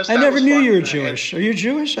Christmas. I never knew you were Jewish. Are you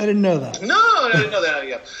Jewish? I didn't know that. No, I didn't know that.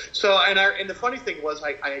 Yeah. So, and the funny thing was,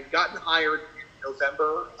 I had gotten hired in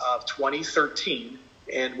November of 2013,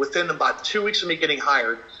 and within about 2 weeks of me getting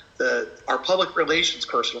hired, our public relations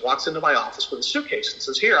person walks into my office with a suitcase and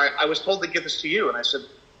says, "Here, I was told to give this to you." And I said,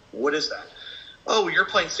 "What is that?" "Oh, you're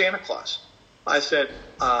playing Santa Claus." I said,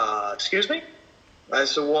 "Excuse me?" I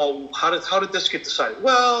said, "Well, how did this get decided?"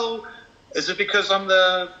 "Well, is it because I'm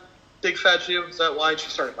the big fat Jew? Is that why?" She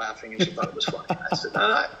started laughing and she thought it was funny. I said,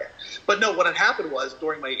 "No." But no, what had happened was,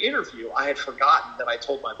 during my interview, I had forgotten that I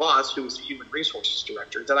told my boss, who was the human resources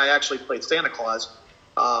director, that I actually played Santa Claus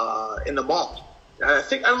in the mall. I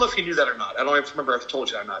don't know if he knew that or not. I don't even remember if I told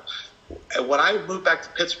you that or not. And when I moved back to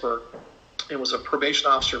Pittsburgh and was a probation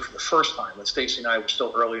officer for the first time, when Stacy and I were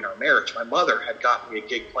still early in our marriage, my mother had gotten me a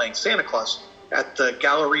gig playing Santa Claus at the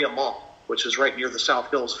Galleria Mall, which is right near the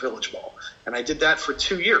South Hills Village Mall. And I did that for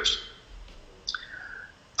 2 years.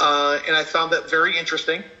 And I found that very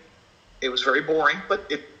interesting. It was very boring, but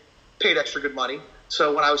it paid extra good money.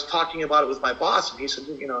 So when I was talking about it with my boss, and he said,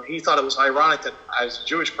 he thought it was ironic that I was a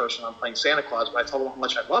Jewish person, I'm playing Santa Claus, but I told him how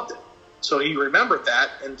much I loved it. So he remembered that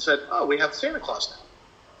and said, "Oh, we have Santa Claus now."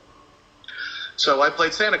 So I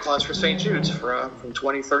played Santa Claus for St. Jude's from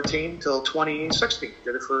 2013 till 2016.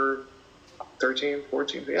 Did it for 13,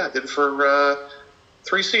 14, yeah, did it for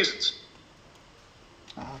 3 seasons.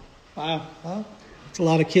 Wow. Well, it's a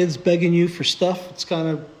lot of kids begging you for stuff. It's kind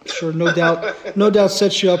of, sure, no doubt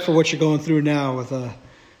sets you up for what you're going through now with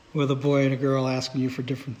a boy and a girl asking you for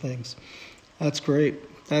different things. That's great.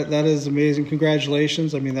 That is amazing.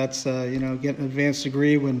 Congratulations. I mean, that's getting an advanced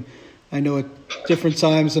degree when I know at different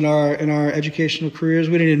times in our educational careers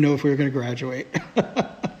we didn't even know if we were going to graduate.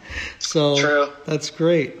 So true. That's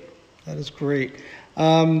great. That is great.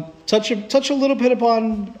 Touch a little bit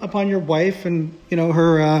upon your wife and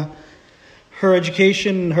her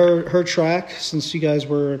education, her track, since you guys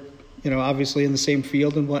were obviously in the same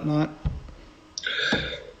field and whatnot.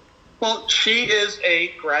 Well, she is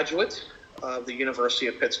a graduate of the University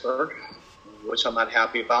of Pittsburgh, which I'm not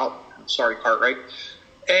happy about. I'm sorry, Cartwright,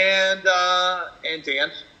 and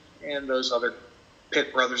Dan, and those other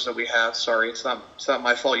Pitt brothers that we have. Sorry, it's not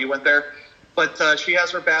my fault you went there. But she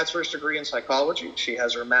has her bachelor's degree in psychology. She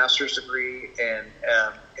has her master's degree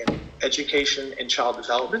in education and child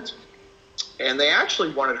development. And they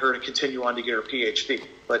actually wanted her to continue on to get her PhD.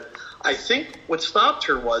 But I think what stopped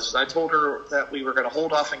her was I told her that we were going to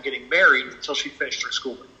hold off on getting married until she finished her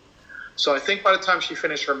schooling. So I think by the time she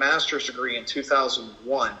finished her master's degree in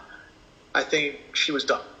 2001, I think she was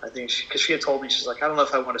done. I think because she had told me, she's like, I don't know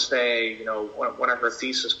if I want to stay, one of her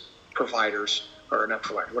thesis providers, or not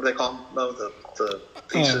provider, what do they call them? No, the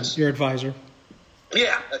thesis. Your advisor.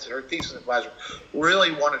 Yeah, that's it. Her thesis advisor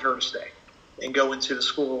really wanted her to stay and go into the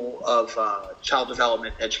School of Child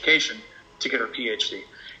Development Education to get her PhD.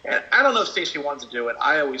 And I don't know if Stacy wanted to do it.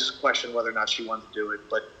 I always questioned whether or not she wanted to do it.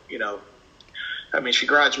 But, she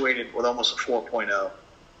graduated with almost a 4.0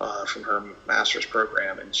 from her master's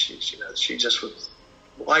program. And she just was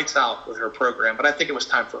lights out with her program. But I think it was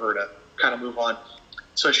time for her to kind of move on.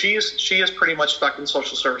 So she is pretty much stuck in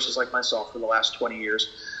social services like myself for the last 20 years.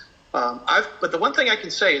 But the one thing I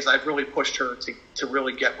can say is I've really pushed her to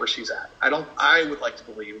really get where she's at. I would like to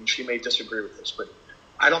believe, and she may disagree with this, but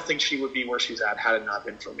I don't think she would be where she's at had it not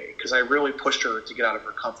been for me, because I really pushed her to get out of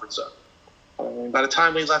her comfort zone. By the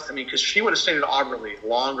time we left, because she would have stayed at Auberly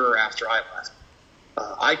longer after I left.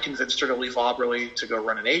 I convinced her to leave Auberly to go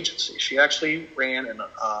run an agency. She actually ran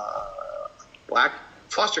a black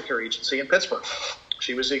foster care agency in Pittsburgh.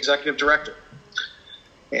 She was the executive director.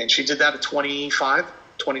 And she did that at 25,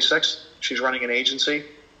 26. She's running an agency.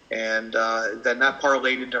 And then that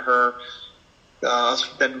parlayed into her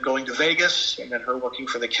then going to Vegas, and then her working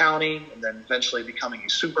for the county, and then eventually becoming a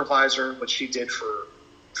supervisor, which she did for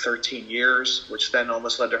 13 years, which then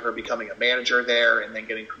almost led to her becoming a manager there and then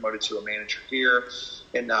getting promoted to a manager here.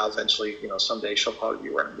 And now eventually, someday she'll probably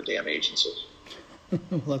be running the damn agency.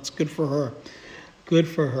 Well, that's good for her. Good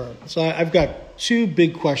for her. So I've got two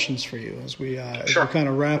big questions for you as we kind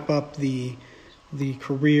of wrap up the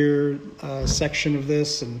career section of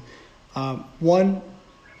this. And one,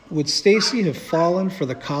 would Stacy have fallen for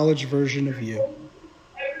the college version of you?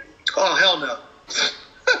 Oh, hell no.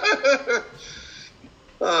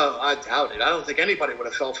 I doubt it. I don't think anybody would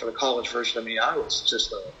have fell for the college version of me. I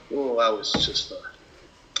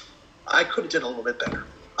could have done a little bit better.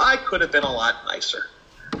 I could have been a lot nicer.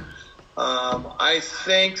 I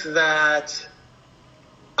think that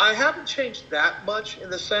I haven't changed that much in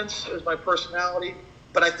the sense as my personality,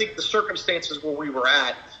 but I think the circumstances where we were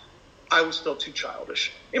at, I was still too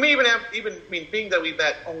childish. I mean, being that we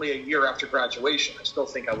met only a year after graduation, I still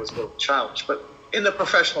think I was a little childish. But in the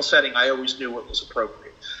professional setting, I always knew what was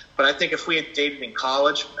appropriate. But I think if we had dated in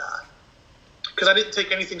college, nah. Because I didn't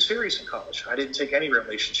take anything serious in college. I didn't take any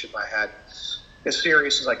relationship I had as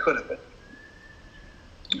serious as I could have been.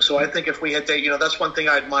 So I think if we had dated, that's one thing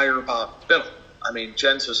I admire about Bill. I mean,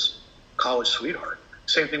 Jen's his college sweetheart.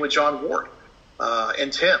 Same thing with John Ward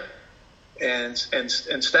and Tim and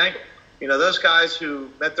Stangl. Those guys who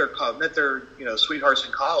met their sweethearts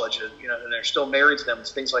in college, and they're still married to them and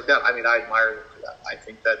things like that. I mean, I admire them for that. I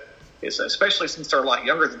think that is, especially since they're a lot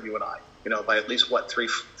younger than you and I, by at least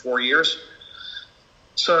 3-4 years.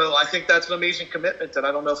 So I think that's an amazing commitment that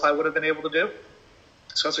I don't know if I would have been able to do.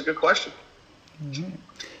 So that's a good question. Mm-hmm.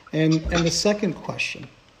 And the second question,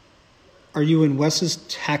 are you in Wes's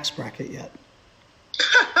tax bracket yet?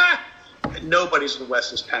 Nobody's in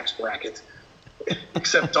Wes's tax bracket.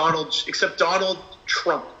 Except Donald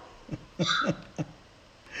Trump.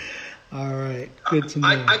 All right, good to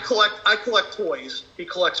know. I collect toys. He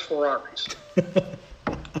collects Ferraris. I'm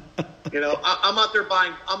out there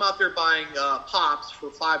buying pops for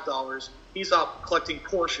 $5. He's out collecting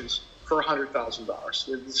Porsches for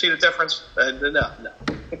 $100,000. See the difference? No.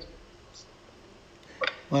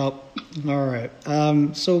 Well, all right.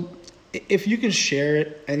 So, if you can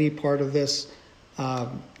share any part of this.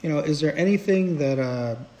 Is there anything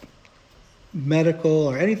that medical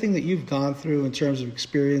or anything that you've gone through in terms of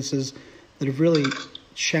experiences that have really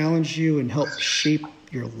challenged you and helped shape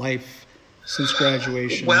your life since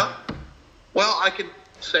graduation? Well, I can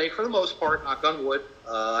say for the most part, knock on wood,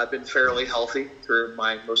 I've been fairly healthy through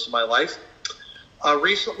most of my life.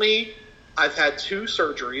 Recently, I've had 2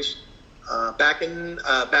 surgeries. Back in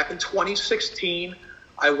 2016.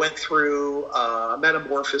 I went through a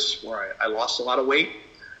metamorphosis where I lost a lot of weight,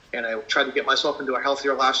 and I tried to get myself into a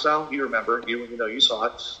healthier lifestyle. You remember, you saw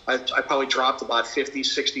it. I probably dropped about 50,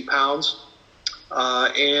 60 pounds.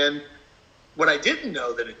 And what I didn't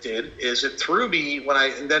know that it did is it threw me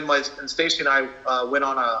and Stacy and I went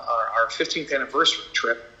on our 15th anniversary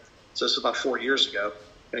trip. So this is about 4 years ago.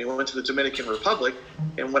 And we went to the Dominican Republic.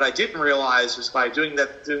 And what I didn't realize is by doing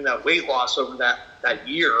that weight loss over that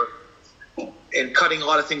year, and cutting a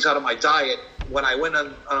lot of things out of my diet, when I went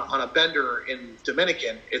on a bender in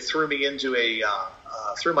Dominican, it threw me into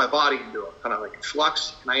threw my body into a kind of like a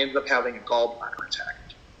flux, and I ended up having a gallbladder attack.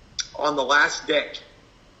 On the last day,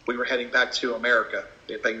 we were heading back to America,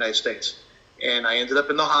 the United States, and I ended up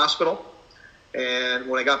in the hospital. And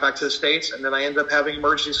when I got back to the States, and then I ended up having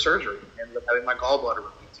emergency surgery, I ended up having my gallbladder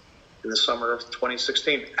removed in the summer of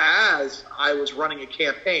 2016 as I was running a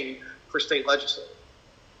campaign for state legislature.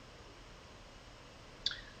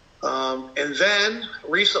 And then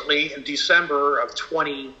recently, in December of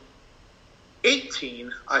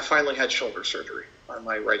 2018, I finally had shoulder surgery on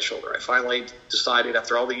my right shoulder. I finally decided,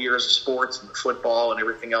 after all the years of sports and football and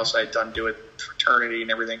everything else I had done, fraternity and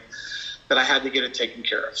everything, that I had to get it taken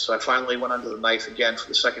care of. So I finally went under the knife again for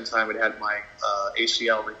the second time. I had my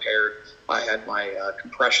ACL repaired. I had my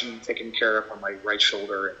compression taken care of on my right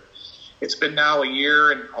shoulder. And it's been now a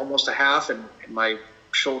year and almost a half, and my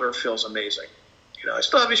shoulder feels amazing. I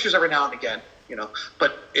still have issues every now and again,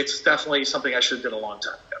 but it's definitely something I should have did a long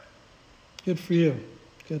time ago. Good for you.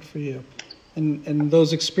 Good for you. And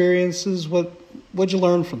those experiences, what'd you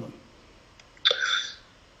learn from them?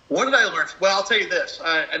 What did I learn? Well, I'll tell you this,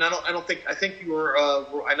 I think you were.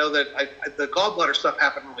 I know that the gallbladder stuff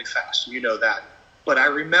happened really fast. You know that, but I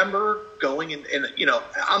remember going and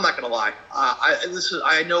I'm not going to lie.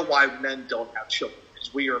 I know why men don't have children.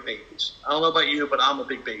 We are babies. I don't know about you, but I'm a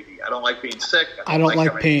big baby. I don't like being sick. I don't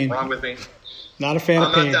like pain. Wrong with me. Not a fan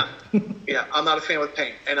of pain. I'm not a fan with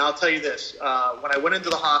pain. And I'll tell you this: when I went into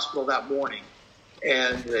the hospital that morning,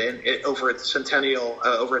 and over at Centennial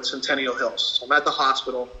Hills, so I'm at the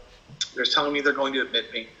hospital. They're telling me they're going to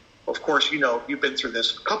admit me, of course, you've been through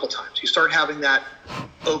this a couple times. You start having that,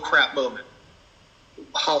 oh crap moment.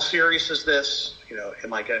 How serious is this?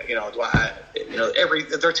 Am I going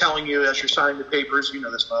to, they're telling you as you're signing the papers,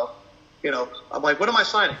 this, Mo. I'm like, what am I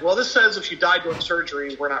signing? Well, this says if you died during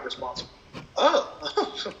surgery, we're not responsible.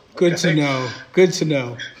 Oh, okay. Good to know. Good to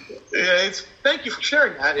know. Thank you for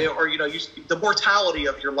sharing that. Or, the mortality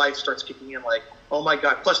of your life starts kicking in like, oh my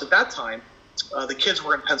God. Plus at that time, the kids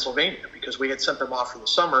were in Pennsylvania because we had sent them off for the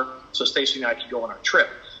summer so Stacy and I could go on our trip.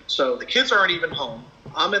 So the kids aren't even home.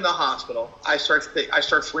 I'm in the hospital. I start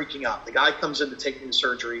freaking out. The guy comes in to take me to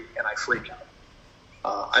surgery, and I freak out.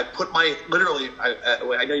 I put I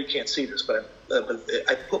know you can't see this, but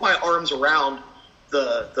I put my arms around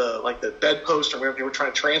the bedpost or wherever they were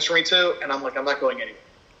trying to transfer me to, and I'm like, I'm not going anywhere.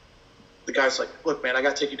 The guy's like, look, man, I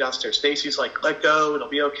got to take you downstairs. Stacy's like, let go. It'll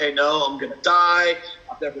be okay. No, I'm going to die.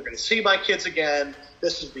 I'm never going to see my kids again.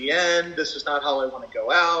 This is the end. This is not how I want to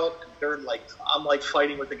go out. And I'm like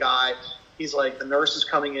fighting with the guy. He's like, the nurse is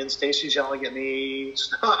coming in. Stacy's yelling at me.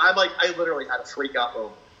 I literally had a freak out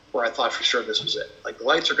moment where I thought for sure this was it. Like, the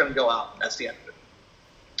lights are going to go out, and that's the end of it.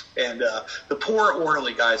 And the poor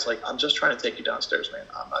orderly guy's like, I'm just trying to take you downstairs, man.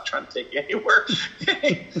 I'm not trying to take you anywhere.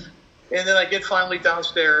 And then I get finally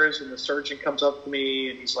downstairs, and the surgeon comes up to me,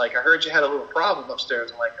 and he's like, I heard you had a little problem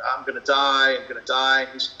upstairs. I'm like, I'm going to die. I'm going to die.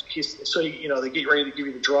 They get ready to give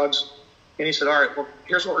you the drugs. And he said, all right, well,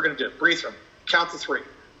 here's what we're going to do. Breathe through them. Count to 3.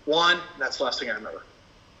 1, and that's the last thing I remember.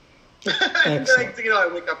 And then I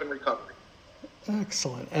wake up in recovery.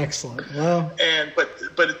 Excellent. Wow. But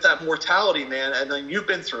it's that mortality, man, and then you've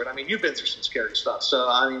been through it. I mean, you've been through some scary stuff. So,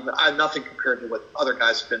 I'm nothing compared to what other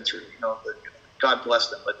guys have been through. God bless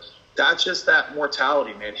them. But that's just that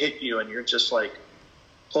mortality, man, hit you, and you're just like,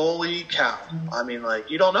 holy cow. I mean, like,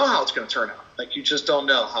 you don't know how it's going to turn out. Like, you just don't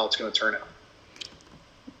know how it's going to turn out.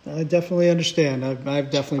 I definitely understand. I've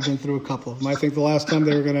definitely been through a couple of them. I think the last time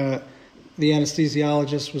the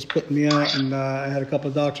anesthesiologist was putting me out, and I had a couple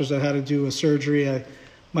of doctors that had to do a surgery.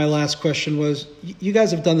 My last question was, you guys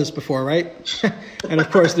have done this before, right? And of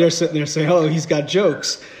course they're sitting there saying, oh, he's got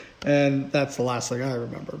jokes. And that's the last thing I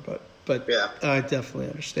remember, but yeah. I definitely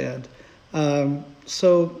understand.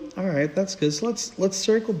 So, all right, that's good. So let's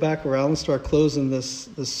circle back around and start closing this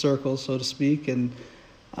circle, so to speak. And,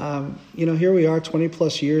 here we are 20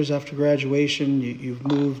 plus years after graduation. You've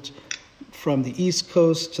moved from the East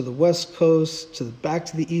Coast to the West Coast, back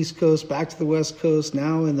to the East Coast, back to the West Coast,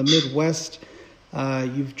 now in the Midwest.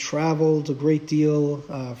 You've traveled a great deal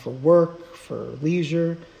for work, for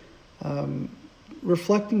leisure.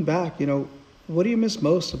 Reflecting back, what do you miss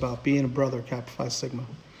most about being a brother, Kappa Phi Sigma?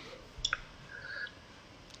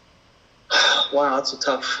 Wow, that's a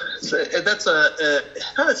tough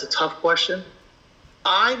question.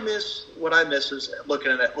 What I miss is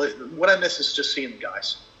looking at it. What I miss is just seeing the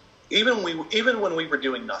guys. Even when we were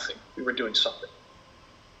doing nothing, we were doing something.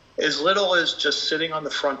 As little as just sitting on the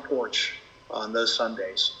front porch on those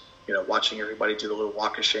Sundays, watching everybody do the little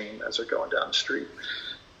walk of shame as they're going down the street.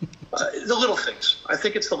 The little things. I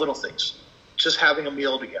think it's the little things. Just having a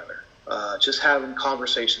meal together, just having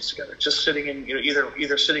conversations together, just sitting in,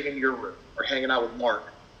 either sitting in your room or hanging out with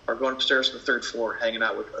Mark, or going upstairs to the 3rd floor, hanging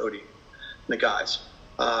out with Odie and the guys.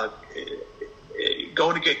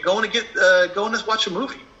 Going to watch a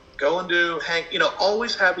movie. Going to hang,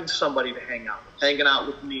 always having somebody to hang out with, hanging out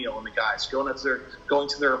with Neil and the guys, going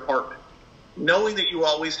to their apartment, knowing that you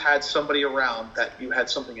always had somebody around that you had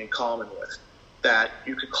something in common with, that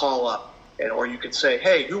you could call up, or you could say,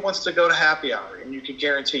 hey, who wants to go to happy hour? And you can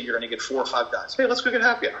guarantee you're going to get 4 or 5 guys. Hey, let's go get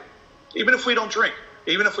happy hour. Even if we don't drink,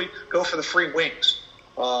 even if we go for the free wings,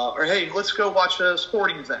 or hey, let's go watch a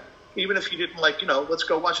sporting event. Even if you didn't let's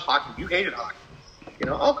go watch hockey. You hated hockey.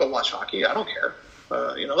 I'll go watch hockey. I don't care.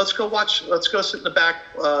 Let's go sit in the back,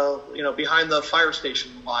 behind the fire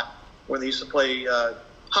station lot where they used to play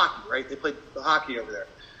hockey, right? They played the hockey over there.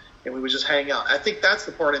 And we would just hang out. I think that's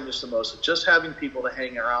the part I miss the most, just having people to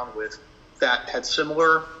hang around with that had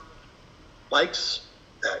similar likes,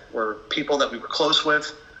 that were people that we were close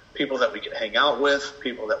with, people that we could hang out with,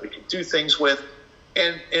 people that we could do things with.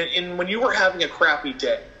 And when you were having a crappy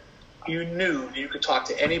day, you knew that you could talk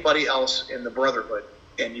to anybody else in the brotherhood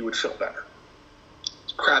and you would feel better.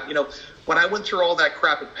 Crap, when I went through all that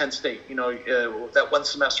crap at Penn State, that one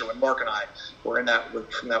semester when Mark and I were in that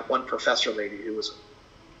from that one professor lady who was a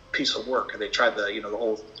piece of work, and they tried the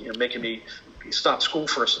whole making me stop school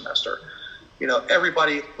for a semester.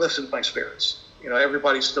 Everybody lifted my spirits.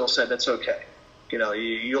 Everybody still said that's okay.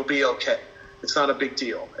 You'll be okay. It's not a big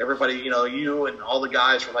deal. Everybody, you and all the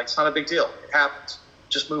guys were like, it's not a big deal. It happens.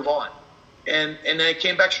 Just move on. And I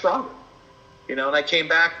came back stronger. And I came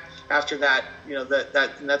back after that,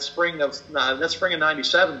 that spring of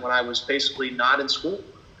 '97 when I was basically not in school,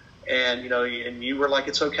 and you were like,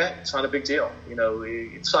 it's okay, it's not a big deal.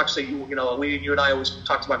 It sucks that you and I always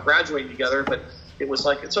talked about graduating together, but it was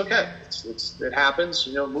like, it's okay, it happens,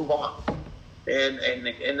 move on. And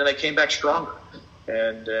then I came back stronger,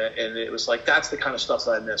 and it was like, that's the kind of stuff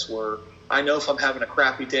that I miss, where I know if I'm having a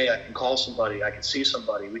crappy day, I can call somebody, I can see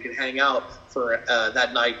somebody, we can hang out for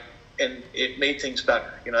that night, and it made things better.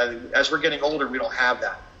 As we're getting older, we don't have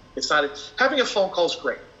that. It's not having a phone call is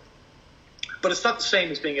great, but it's not the same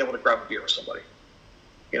as being able to grab a beer with somebody.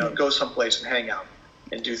 Go someplace and hang out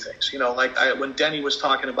and do things. When Denny was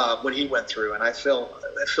talking about what he went through, and I feel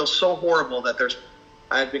so horrible that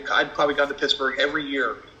I'd probably gone to Pittsburgh every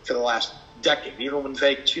year for the last decade, even when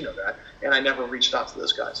Vegas, that, and I never reached out to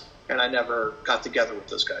those guys. And I never got together with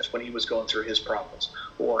those guys when he was going through his problems,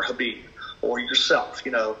 or Habib, or yourself,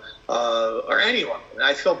 or anyone. And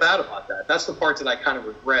I feel bad about that. That's the part that I kind of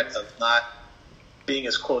regret, of not being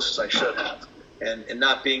as close as I should have, and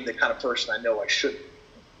not being the kind of person I know I should be.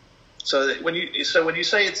 So when you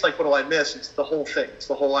say it's like, what do I miss? It's the whole thing. It's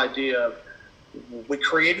the whole idea of, we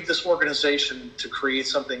created this organization to create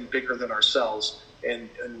something bigger than ourselves, and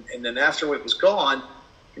then after it was gone,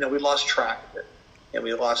 we lost track of it. And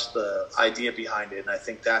we lost the idea behind it, and I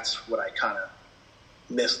think that's what I kind of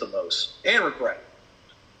miss the most and regret.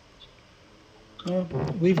 Well,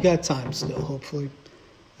 we've got time still, hopefully,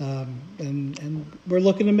 and we're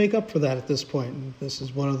looking to make up for that at this point. And this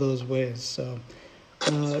is one of those ways. So,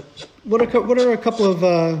 what are a couple of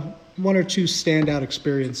one or two standout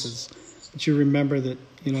experiences that you remember that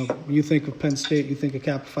when you think of Penn State, you think of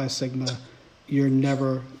Kappa Phi Sigma, you're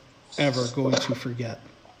never ever going to forget?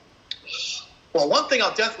 Well, one thing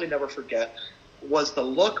I'll definitely never forget was the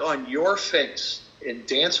look on your face in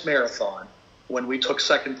dance marathon when we took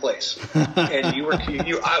second place, and you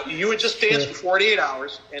had just danced for 48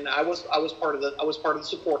 hours, and I was part of the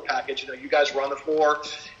support package. You guys were on the floor,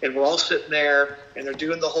 and we're all sitting there, and they're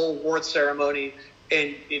doing the whole award ceremony,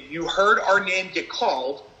 and you heard our name get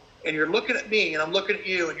called, and you're looking at me, and I'm looking at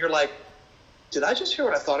you, and you're like, did I just hear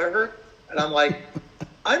what I thought I heard? And I'm like,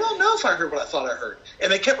 I don't know if I heard what I thought I heard.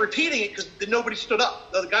 And they kept repeating it because nobody stood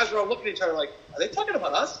up. The guys were all looking at each other like, are they talking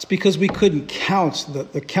about us? It's because we couldn't count.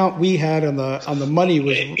 The count we had on the money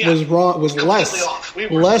was wrong, was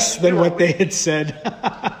less than what they had said.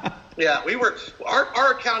 Yeah, we were.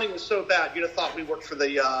 Our accounting was so bad, you'd have thought we worked for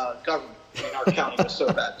the government. Our accounting was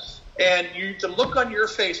so bad. And the look on your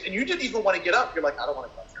face, and you didn't even want to get up. You're like, I don't want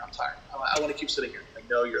to go up there. I'm tired. I want to keep sitting here. Like,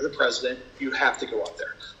 no, you're the president. You have to go up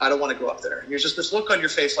there. I don't want to go up there. And there's just this look on your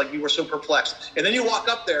face like you were so perplexed. And then you walk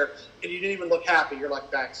up there, and you didn't even look happy. You're like,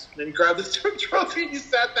 thanks. And then you grab the trophy, and you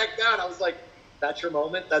sat back down. I was like, that's your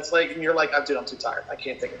moment? That's like, and you're like, I'm too tired. I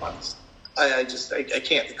can't think about this. I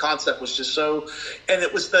can't. The concept was just so, and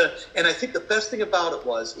I think the best thing about it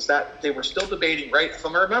is that they were still debating, right? If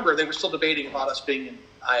I remember, they were still debating about us being in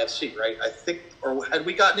IFC, right? I think, or had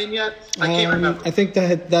we gotten in yet? I can't remember. I think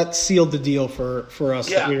that sealed the deal for us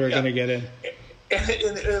that we were going to get in. And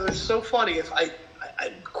it was so funny. If I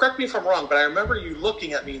correct me if I'm wrong, but I remember you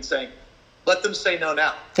looking at me and saying, "Let them say no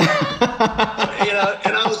now." And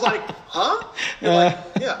I was like, "Huh?" You're like,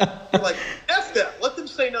 yeah. You're like, "F them. Let them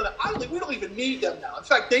say no now." We don't even need them now. In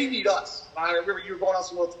fact, they need us. And I remember you were going on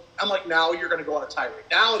some. I'm like, now you're going to go on a tirade.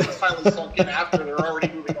 Now it's finally sunk in after they're already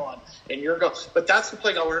moving on, and you're going. But that's the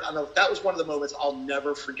thing. I know that was one of the moments I'll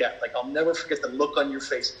never forget. Like, I'll never forget the look on your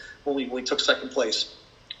face when we took second place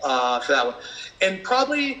for that one. And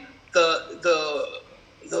probably the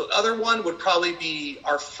other one would probably be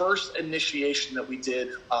our first initiation that we did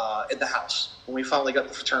in the house, when we finally got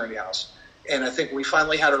the fraternity house. And I think we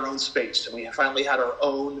finally had our own space, and we finally had our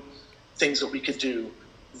own things that we could do.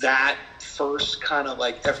 That first kind of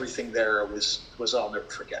like everything there was I'll never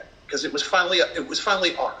forget, because it was finally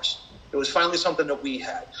ours. It was finally something that we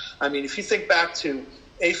had. I mean, if you think back to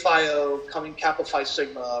AFIO coming Kappa Phi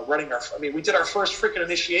Sigma, we did our first freaking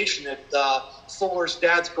initiation at Fuller's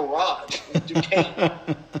dad's garage in Duquesne.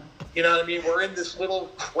 You know what I mean? We're in this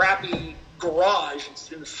little crappy garage. It's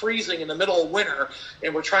freezing in the middle of winter,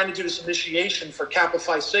 and we're trying to do this initiation for Kappa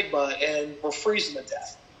Phi Sigma, and we're freezing to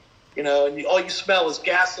death. And all you smell is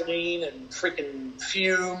gasoline and freaking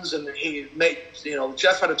fumes, and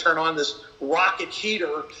Jeff had to turn on this rocket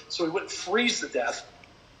heater so we wouldn't freeze to death.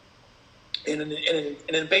 And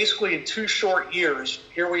then basically in 2 short years,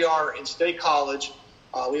 here we are in State College.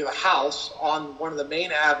 We have a house on one of the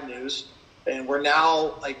main avenues, and we're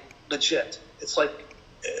now like legit. It's like,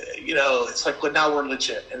 it's like now we're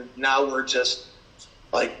legit, and now we're just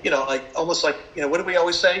like almost like, what do we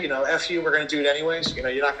always say? F you, we're going to do it anyways.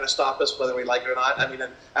 You're not going to stop us whether we like it or not. I mean,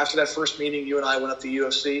 after that first meeting, you and I went up to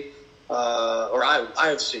UFC, or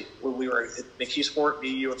IFC, when we were at McKeesport, me,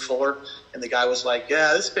 you, and Fuller, and the guy was like,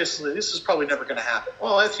 yeah, this is probably never going to happen.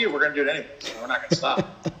 Well, F you, we're going to do it anyways. We're not going to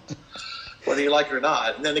stop, whether you like it or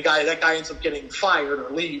not. And then that guy ends up getting fired or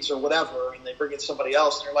leaves or whatever, and they bring in somebody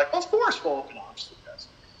else, and you're like, well, of course we'll open arms to you guys.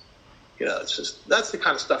 It's just, that's the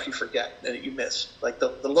kind of stuff you forget and that you miss. Like the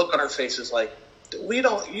look on our faces, like, you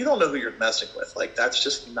don't know who you're messing with. Like, that's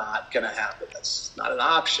just not going to happen. That's not an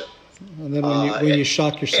option. And then when you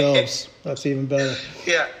shock yourselves, that's even better.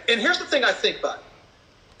 Yeah. And here's the thing I think about.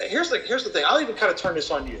 Here's the thing. I'll even kind of turn this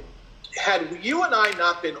on you. Had you and I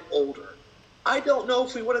not been older, I don't know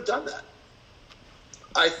if we would have done that.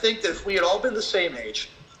 I think that if we had all been the same age,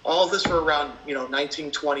 all of us were around,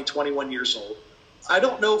 19, 20, 21 years old, I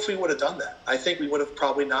don't know if we would have done that. I think we would have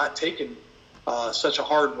probably not taken such a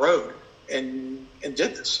hard road and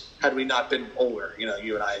did this had we not been older.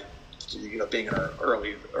 You and I, being in our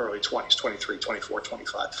early 20s, 23, 24,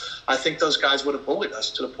 25. I think those guys would have bullied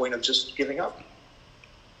us to the point of just giving up.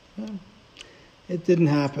 It didn't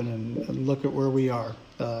happen, and look at where we are.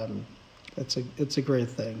 It's a great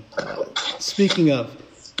thing. Speaking of,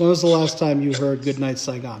 when was the last time you heard Goodnight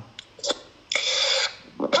Saigon?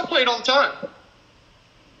 I play it all the time.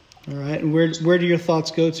 All right, and where do your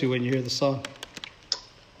thoughts go to when you hear the song?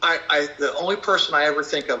 The only person I ever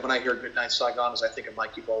think of when I hear Goodnight Saigon is I think of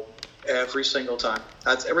Mikey Bolton every single time.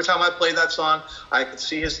 Every time I play that song, I can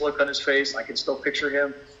see his look on his face. I can still picture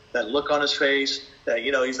him, that look on his face. That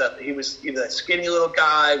he was either that skinny little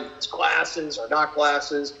guy with his glasses or not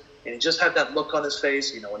glasses, and he just had that look on his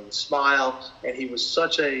face. When he would smile, and he was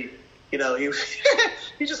such a he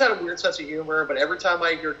he just had a weird sense of humor. But every time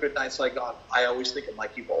I hear Goodnight Saigon, I always think of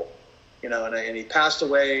Mikey Bolton. And he passed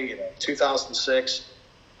away in 2006.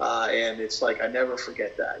 And it's like I never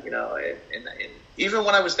forget that, and even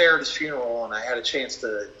when I was there at his funeral and I had a chance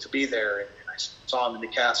to be there and I saw him in the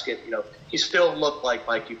casket, he still looked like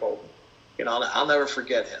Mikey Bolton. I'll never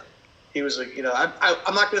forget him. He was I'm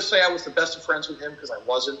not going to say I was the best of friends with him because I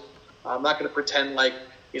wasn't. I'm not going to pretend like,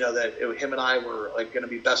 that him and I were like going to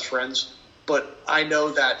be best friends, but I know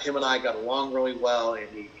that him and I got along really well, and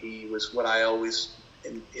he was what I always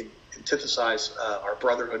antithesis our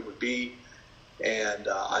brotherhood would be. And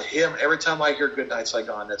him, every time I hear Goodnight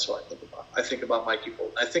Saigon, that's what I think about. I think about Mikey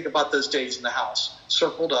Bolton. I think about those days in the house,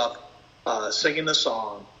 circled up, singing the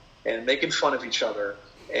song, and making fun of each other,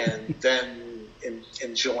 and then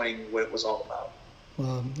enjoying what it was all about.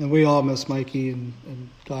 Well, and we all miss Mikey, and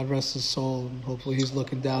God rest his soul, and hopefully he's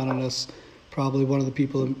looking down on us. Probably one of the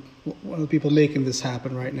people making this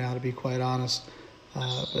happen right now, to be quite honest.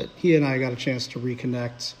 But he and I got a chance to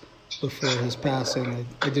reconnect before his passing.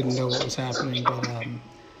 I didn't know what was happening,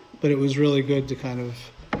 but it was really good to kind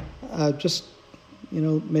of just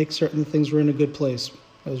make certain things were in a good place.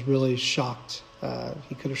 I was really shocked.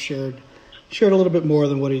 He could have shared a little bit more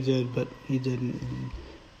than what he did, but he didn't.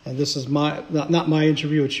 And this is not my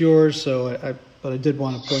interview, it's yours. So but I did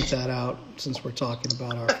want to point that out since we're talking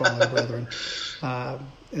about our fallen brethren,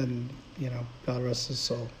 and God rest his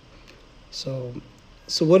soul. So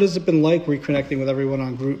what has it been like reconnecting with everyone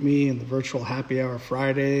on GroupMe and the virtual happy hour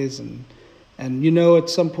Fridays? And at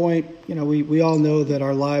some point, we all know that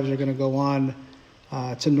our lives are going to go on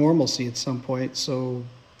to normalcy at some point. So,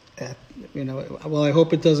 well, I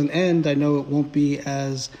hope it doesn't end. I know it won't be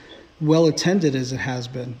as well attended as it has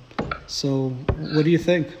been. So what do you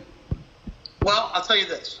think? Well, I'll tell you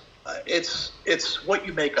this. It's what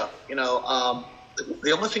you make of,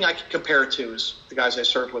 The only thing I can compare it to is the guys I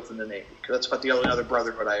served with in the Navy, because that's about the only other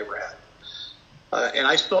brotherhood I ever had. And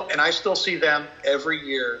I still see them every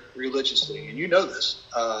year religiously, and this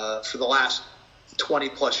for the last 20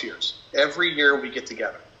 plus years. Every year we get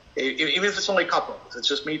together, even if it's only a couple. If it's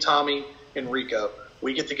just me, Tommy, and Rico.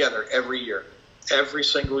 We get together every year. Every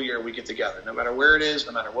single year we get together, no matter where it is,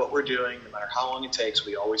 no matter what we're doing, no matter how long it takes.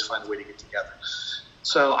 We always find a way to get together.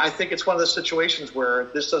 So I think it's one of those situations where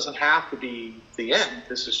this doesn't have to be the end.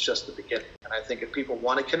 This is just the beginning. And I think if people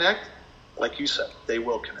want to connect, like you said, they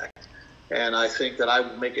will connect. And I think that I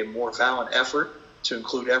will make a more valiant effort to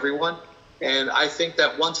include everyone. And I think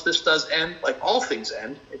that once this does end, like all things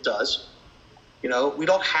end, it does, we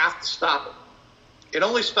don't have to stop it. It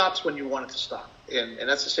only stops when you want it to stop. And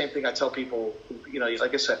that's the same thing I tell people,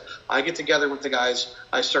 like I said, I get together with the guys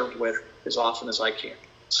I served with as often as I can.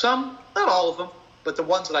 Some, not all of them, but the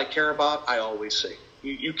ones that I care about, I always see.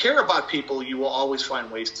 You care about people, you will always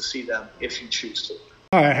find ways to see them if you choose to.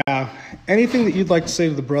 All right, Hal. Anything that you'd like to say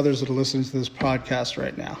to the brothers that are listening to this podcast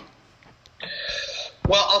right now?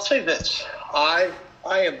 Well, I'll say this. I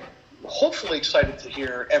I am hopefully excited to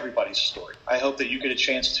hear everybody's story. I hope that you get a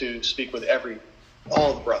chance to speak with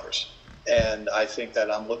all the brothers. And I think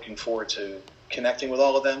that I'm looking forward to connecting with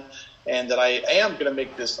all of them, and that I am going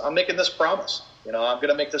to I'm making this promise. I'm going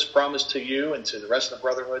to make this promise to you and to the rest of the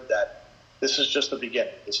brotherhood that this is just the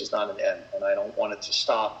beginning. This is not an end, and I don't want it to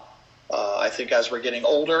stop. I think as we're getting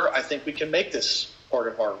older, I think we can make this part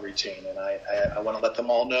of our routine, and I want to let them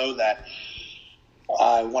all know that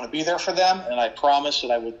I want to be there for them, and I promise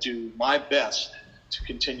that I will do my best to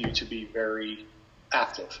continue to be very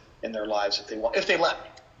active in their lives if they let me.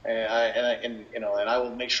 And I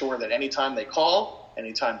will make sure that anytime they call,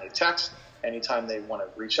 anytime they text, anytime they want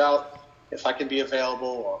to reach out, if I can be available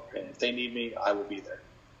or if they need me, I will be there.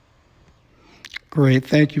 Great.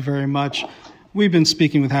 Thank you very much. We've been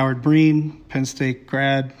speaking with Howard Brean, Penn State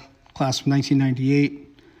grad, class of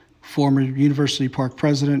 1998, former University Park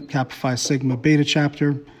president, Kappa Phi Sigma Beta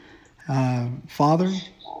chapter, father,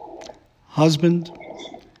 husband,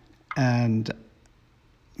 and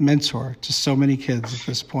mentor to so many kids at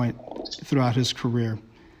this point throughout his career.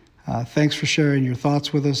 Thanks for sharing your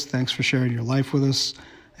thoughts with us. Thanks for sharing your life with us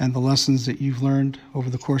and the lessons that you've learned over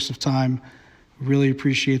the course of time. Really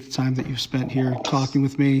appreciate the time that you've spent here talking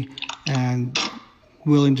with me and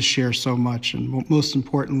willing to share so much, and most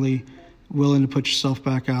importantly, willing to put yourself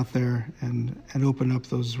back out there and open up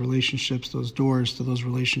those relationships, those doors to those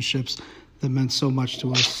relationships that meant so much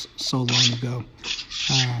to us so long ago.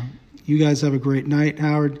 You guys have a great night,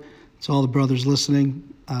 Howard. To all the brothers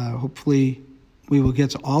listening, hopefully we will get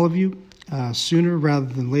to all of you sooner rather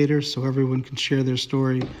than later so everyone can share their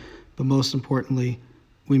story. But most importantly,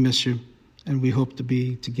 we miss you, and we hope to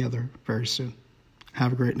be together very soon.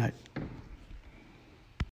 Have a great night.